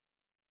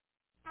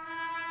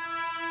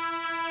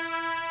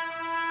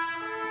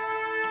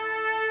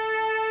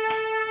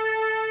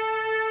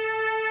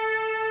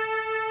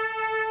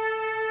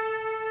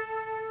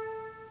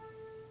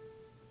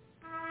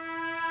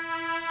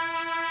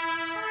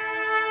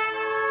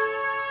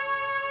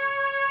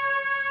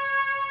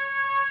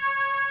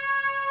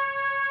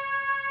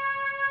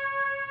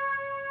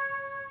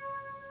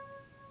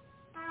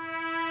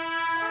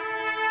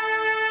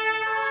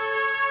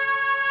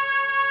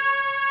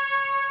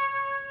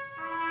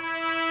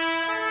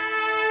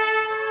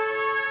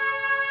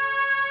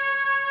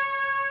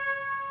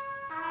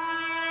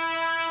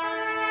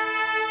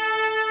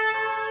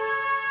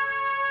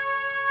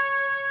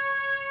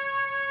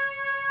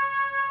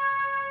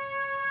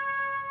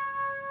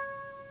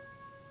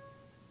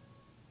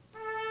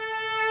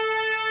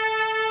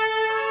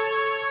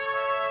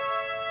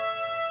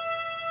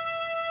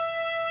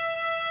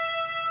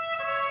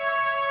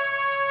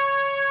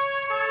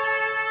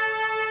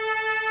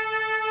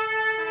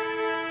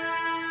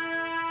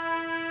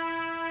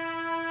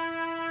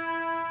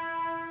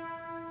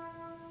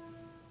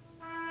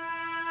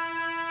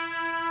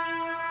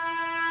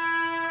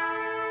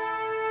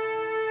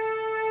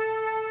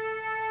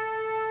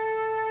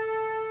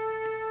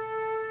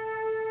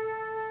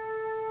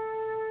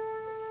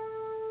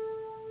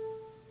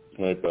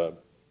 All right, Bob.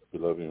 We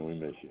love you and we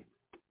miss you.